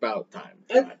 it's about time.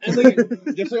 And like,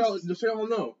 just so y'all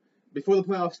know, before the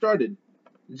playoffs started,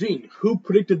 Gene, who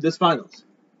predicted this finals?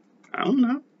 I don't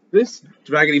know. This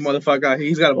raggedy motherfucker,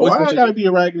 he's got a voice. Why I gotta be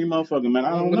a raggedy motherfucker, man? I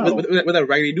don't know. With that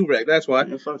raggedy do-rag, that's why.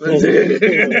 Yeah, fuck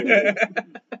that.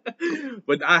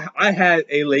 But I had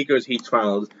a Lakers Heat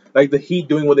finals. Like, the Heat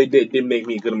doing what they did make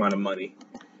me a good amount of money.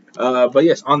 But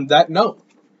yes, on that note,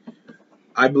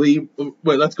 I believe.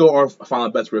 Wait, let's go our final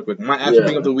bets real quick. My actual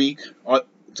pick of the week are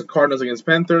the Cardinals against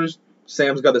Panthers.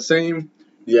 Sam's got the same.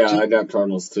 Yeah, I got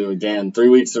Cardinals too. Again, 3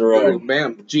 weeks in a row.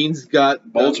 Bam. Gene's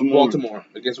got Baltimore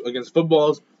against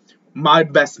footballs. My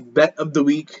best bet of the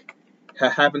week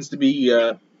happens to be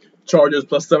Chargers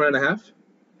plus 7.5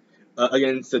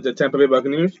 against the Tampa Bay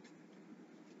Buccaneers.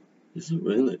 Is it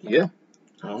really? Yeah.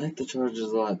 I like the Chargers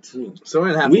a lot too.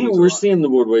 7.5. We're seeing the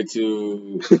board way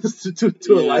too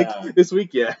to alike this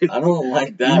week. Yeah. I don't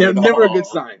like that. Never a good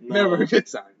sign. No. Never a good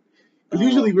sign.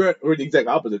 Usually we're the exact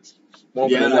opposites.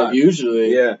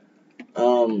 Usually. Yeah.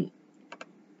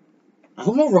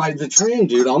 I'm gonna ride the train,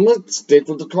 dude. I'm gonna stick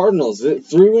with the Cardinals.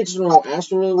 3 weeks in a row,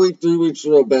 Astro of the week, 3 weeks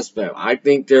in a row, best bet. I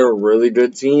think they're a really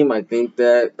good team. I think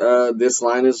that this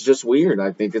line is just weird.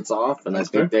 I think it's off, and I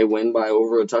think they win by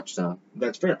over a touchdown.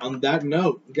 That's fair. On that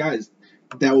note, guys,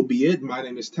 that will be it. My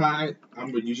name is Ty.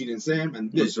 I'm with Eugene and Sam,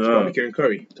 and this is Barbie Karen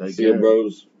Curry. See you,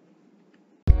 bros.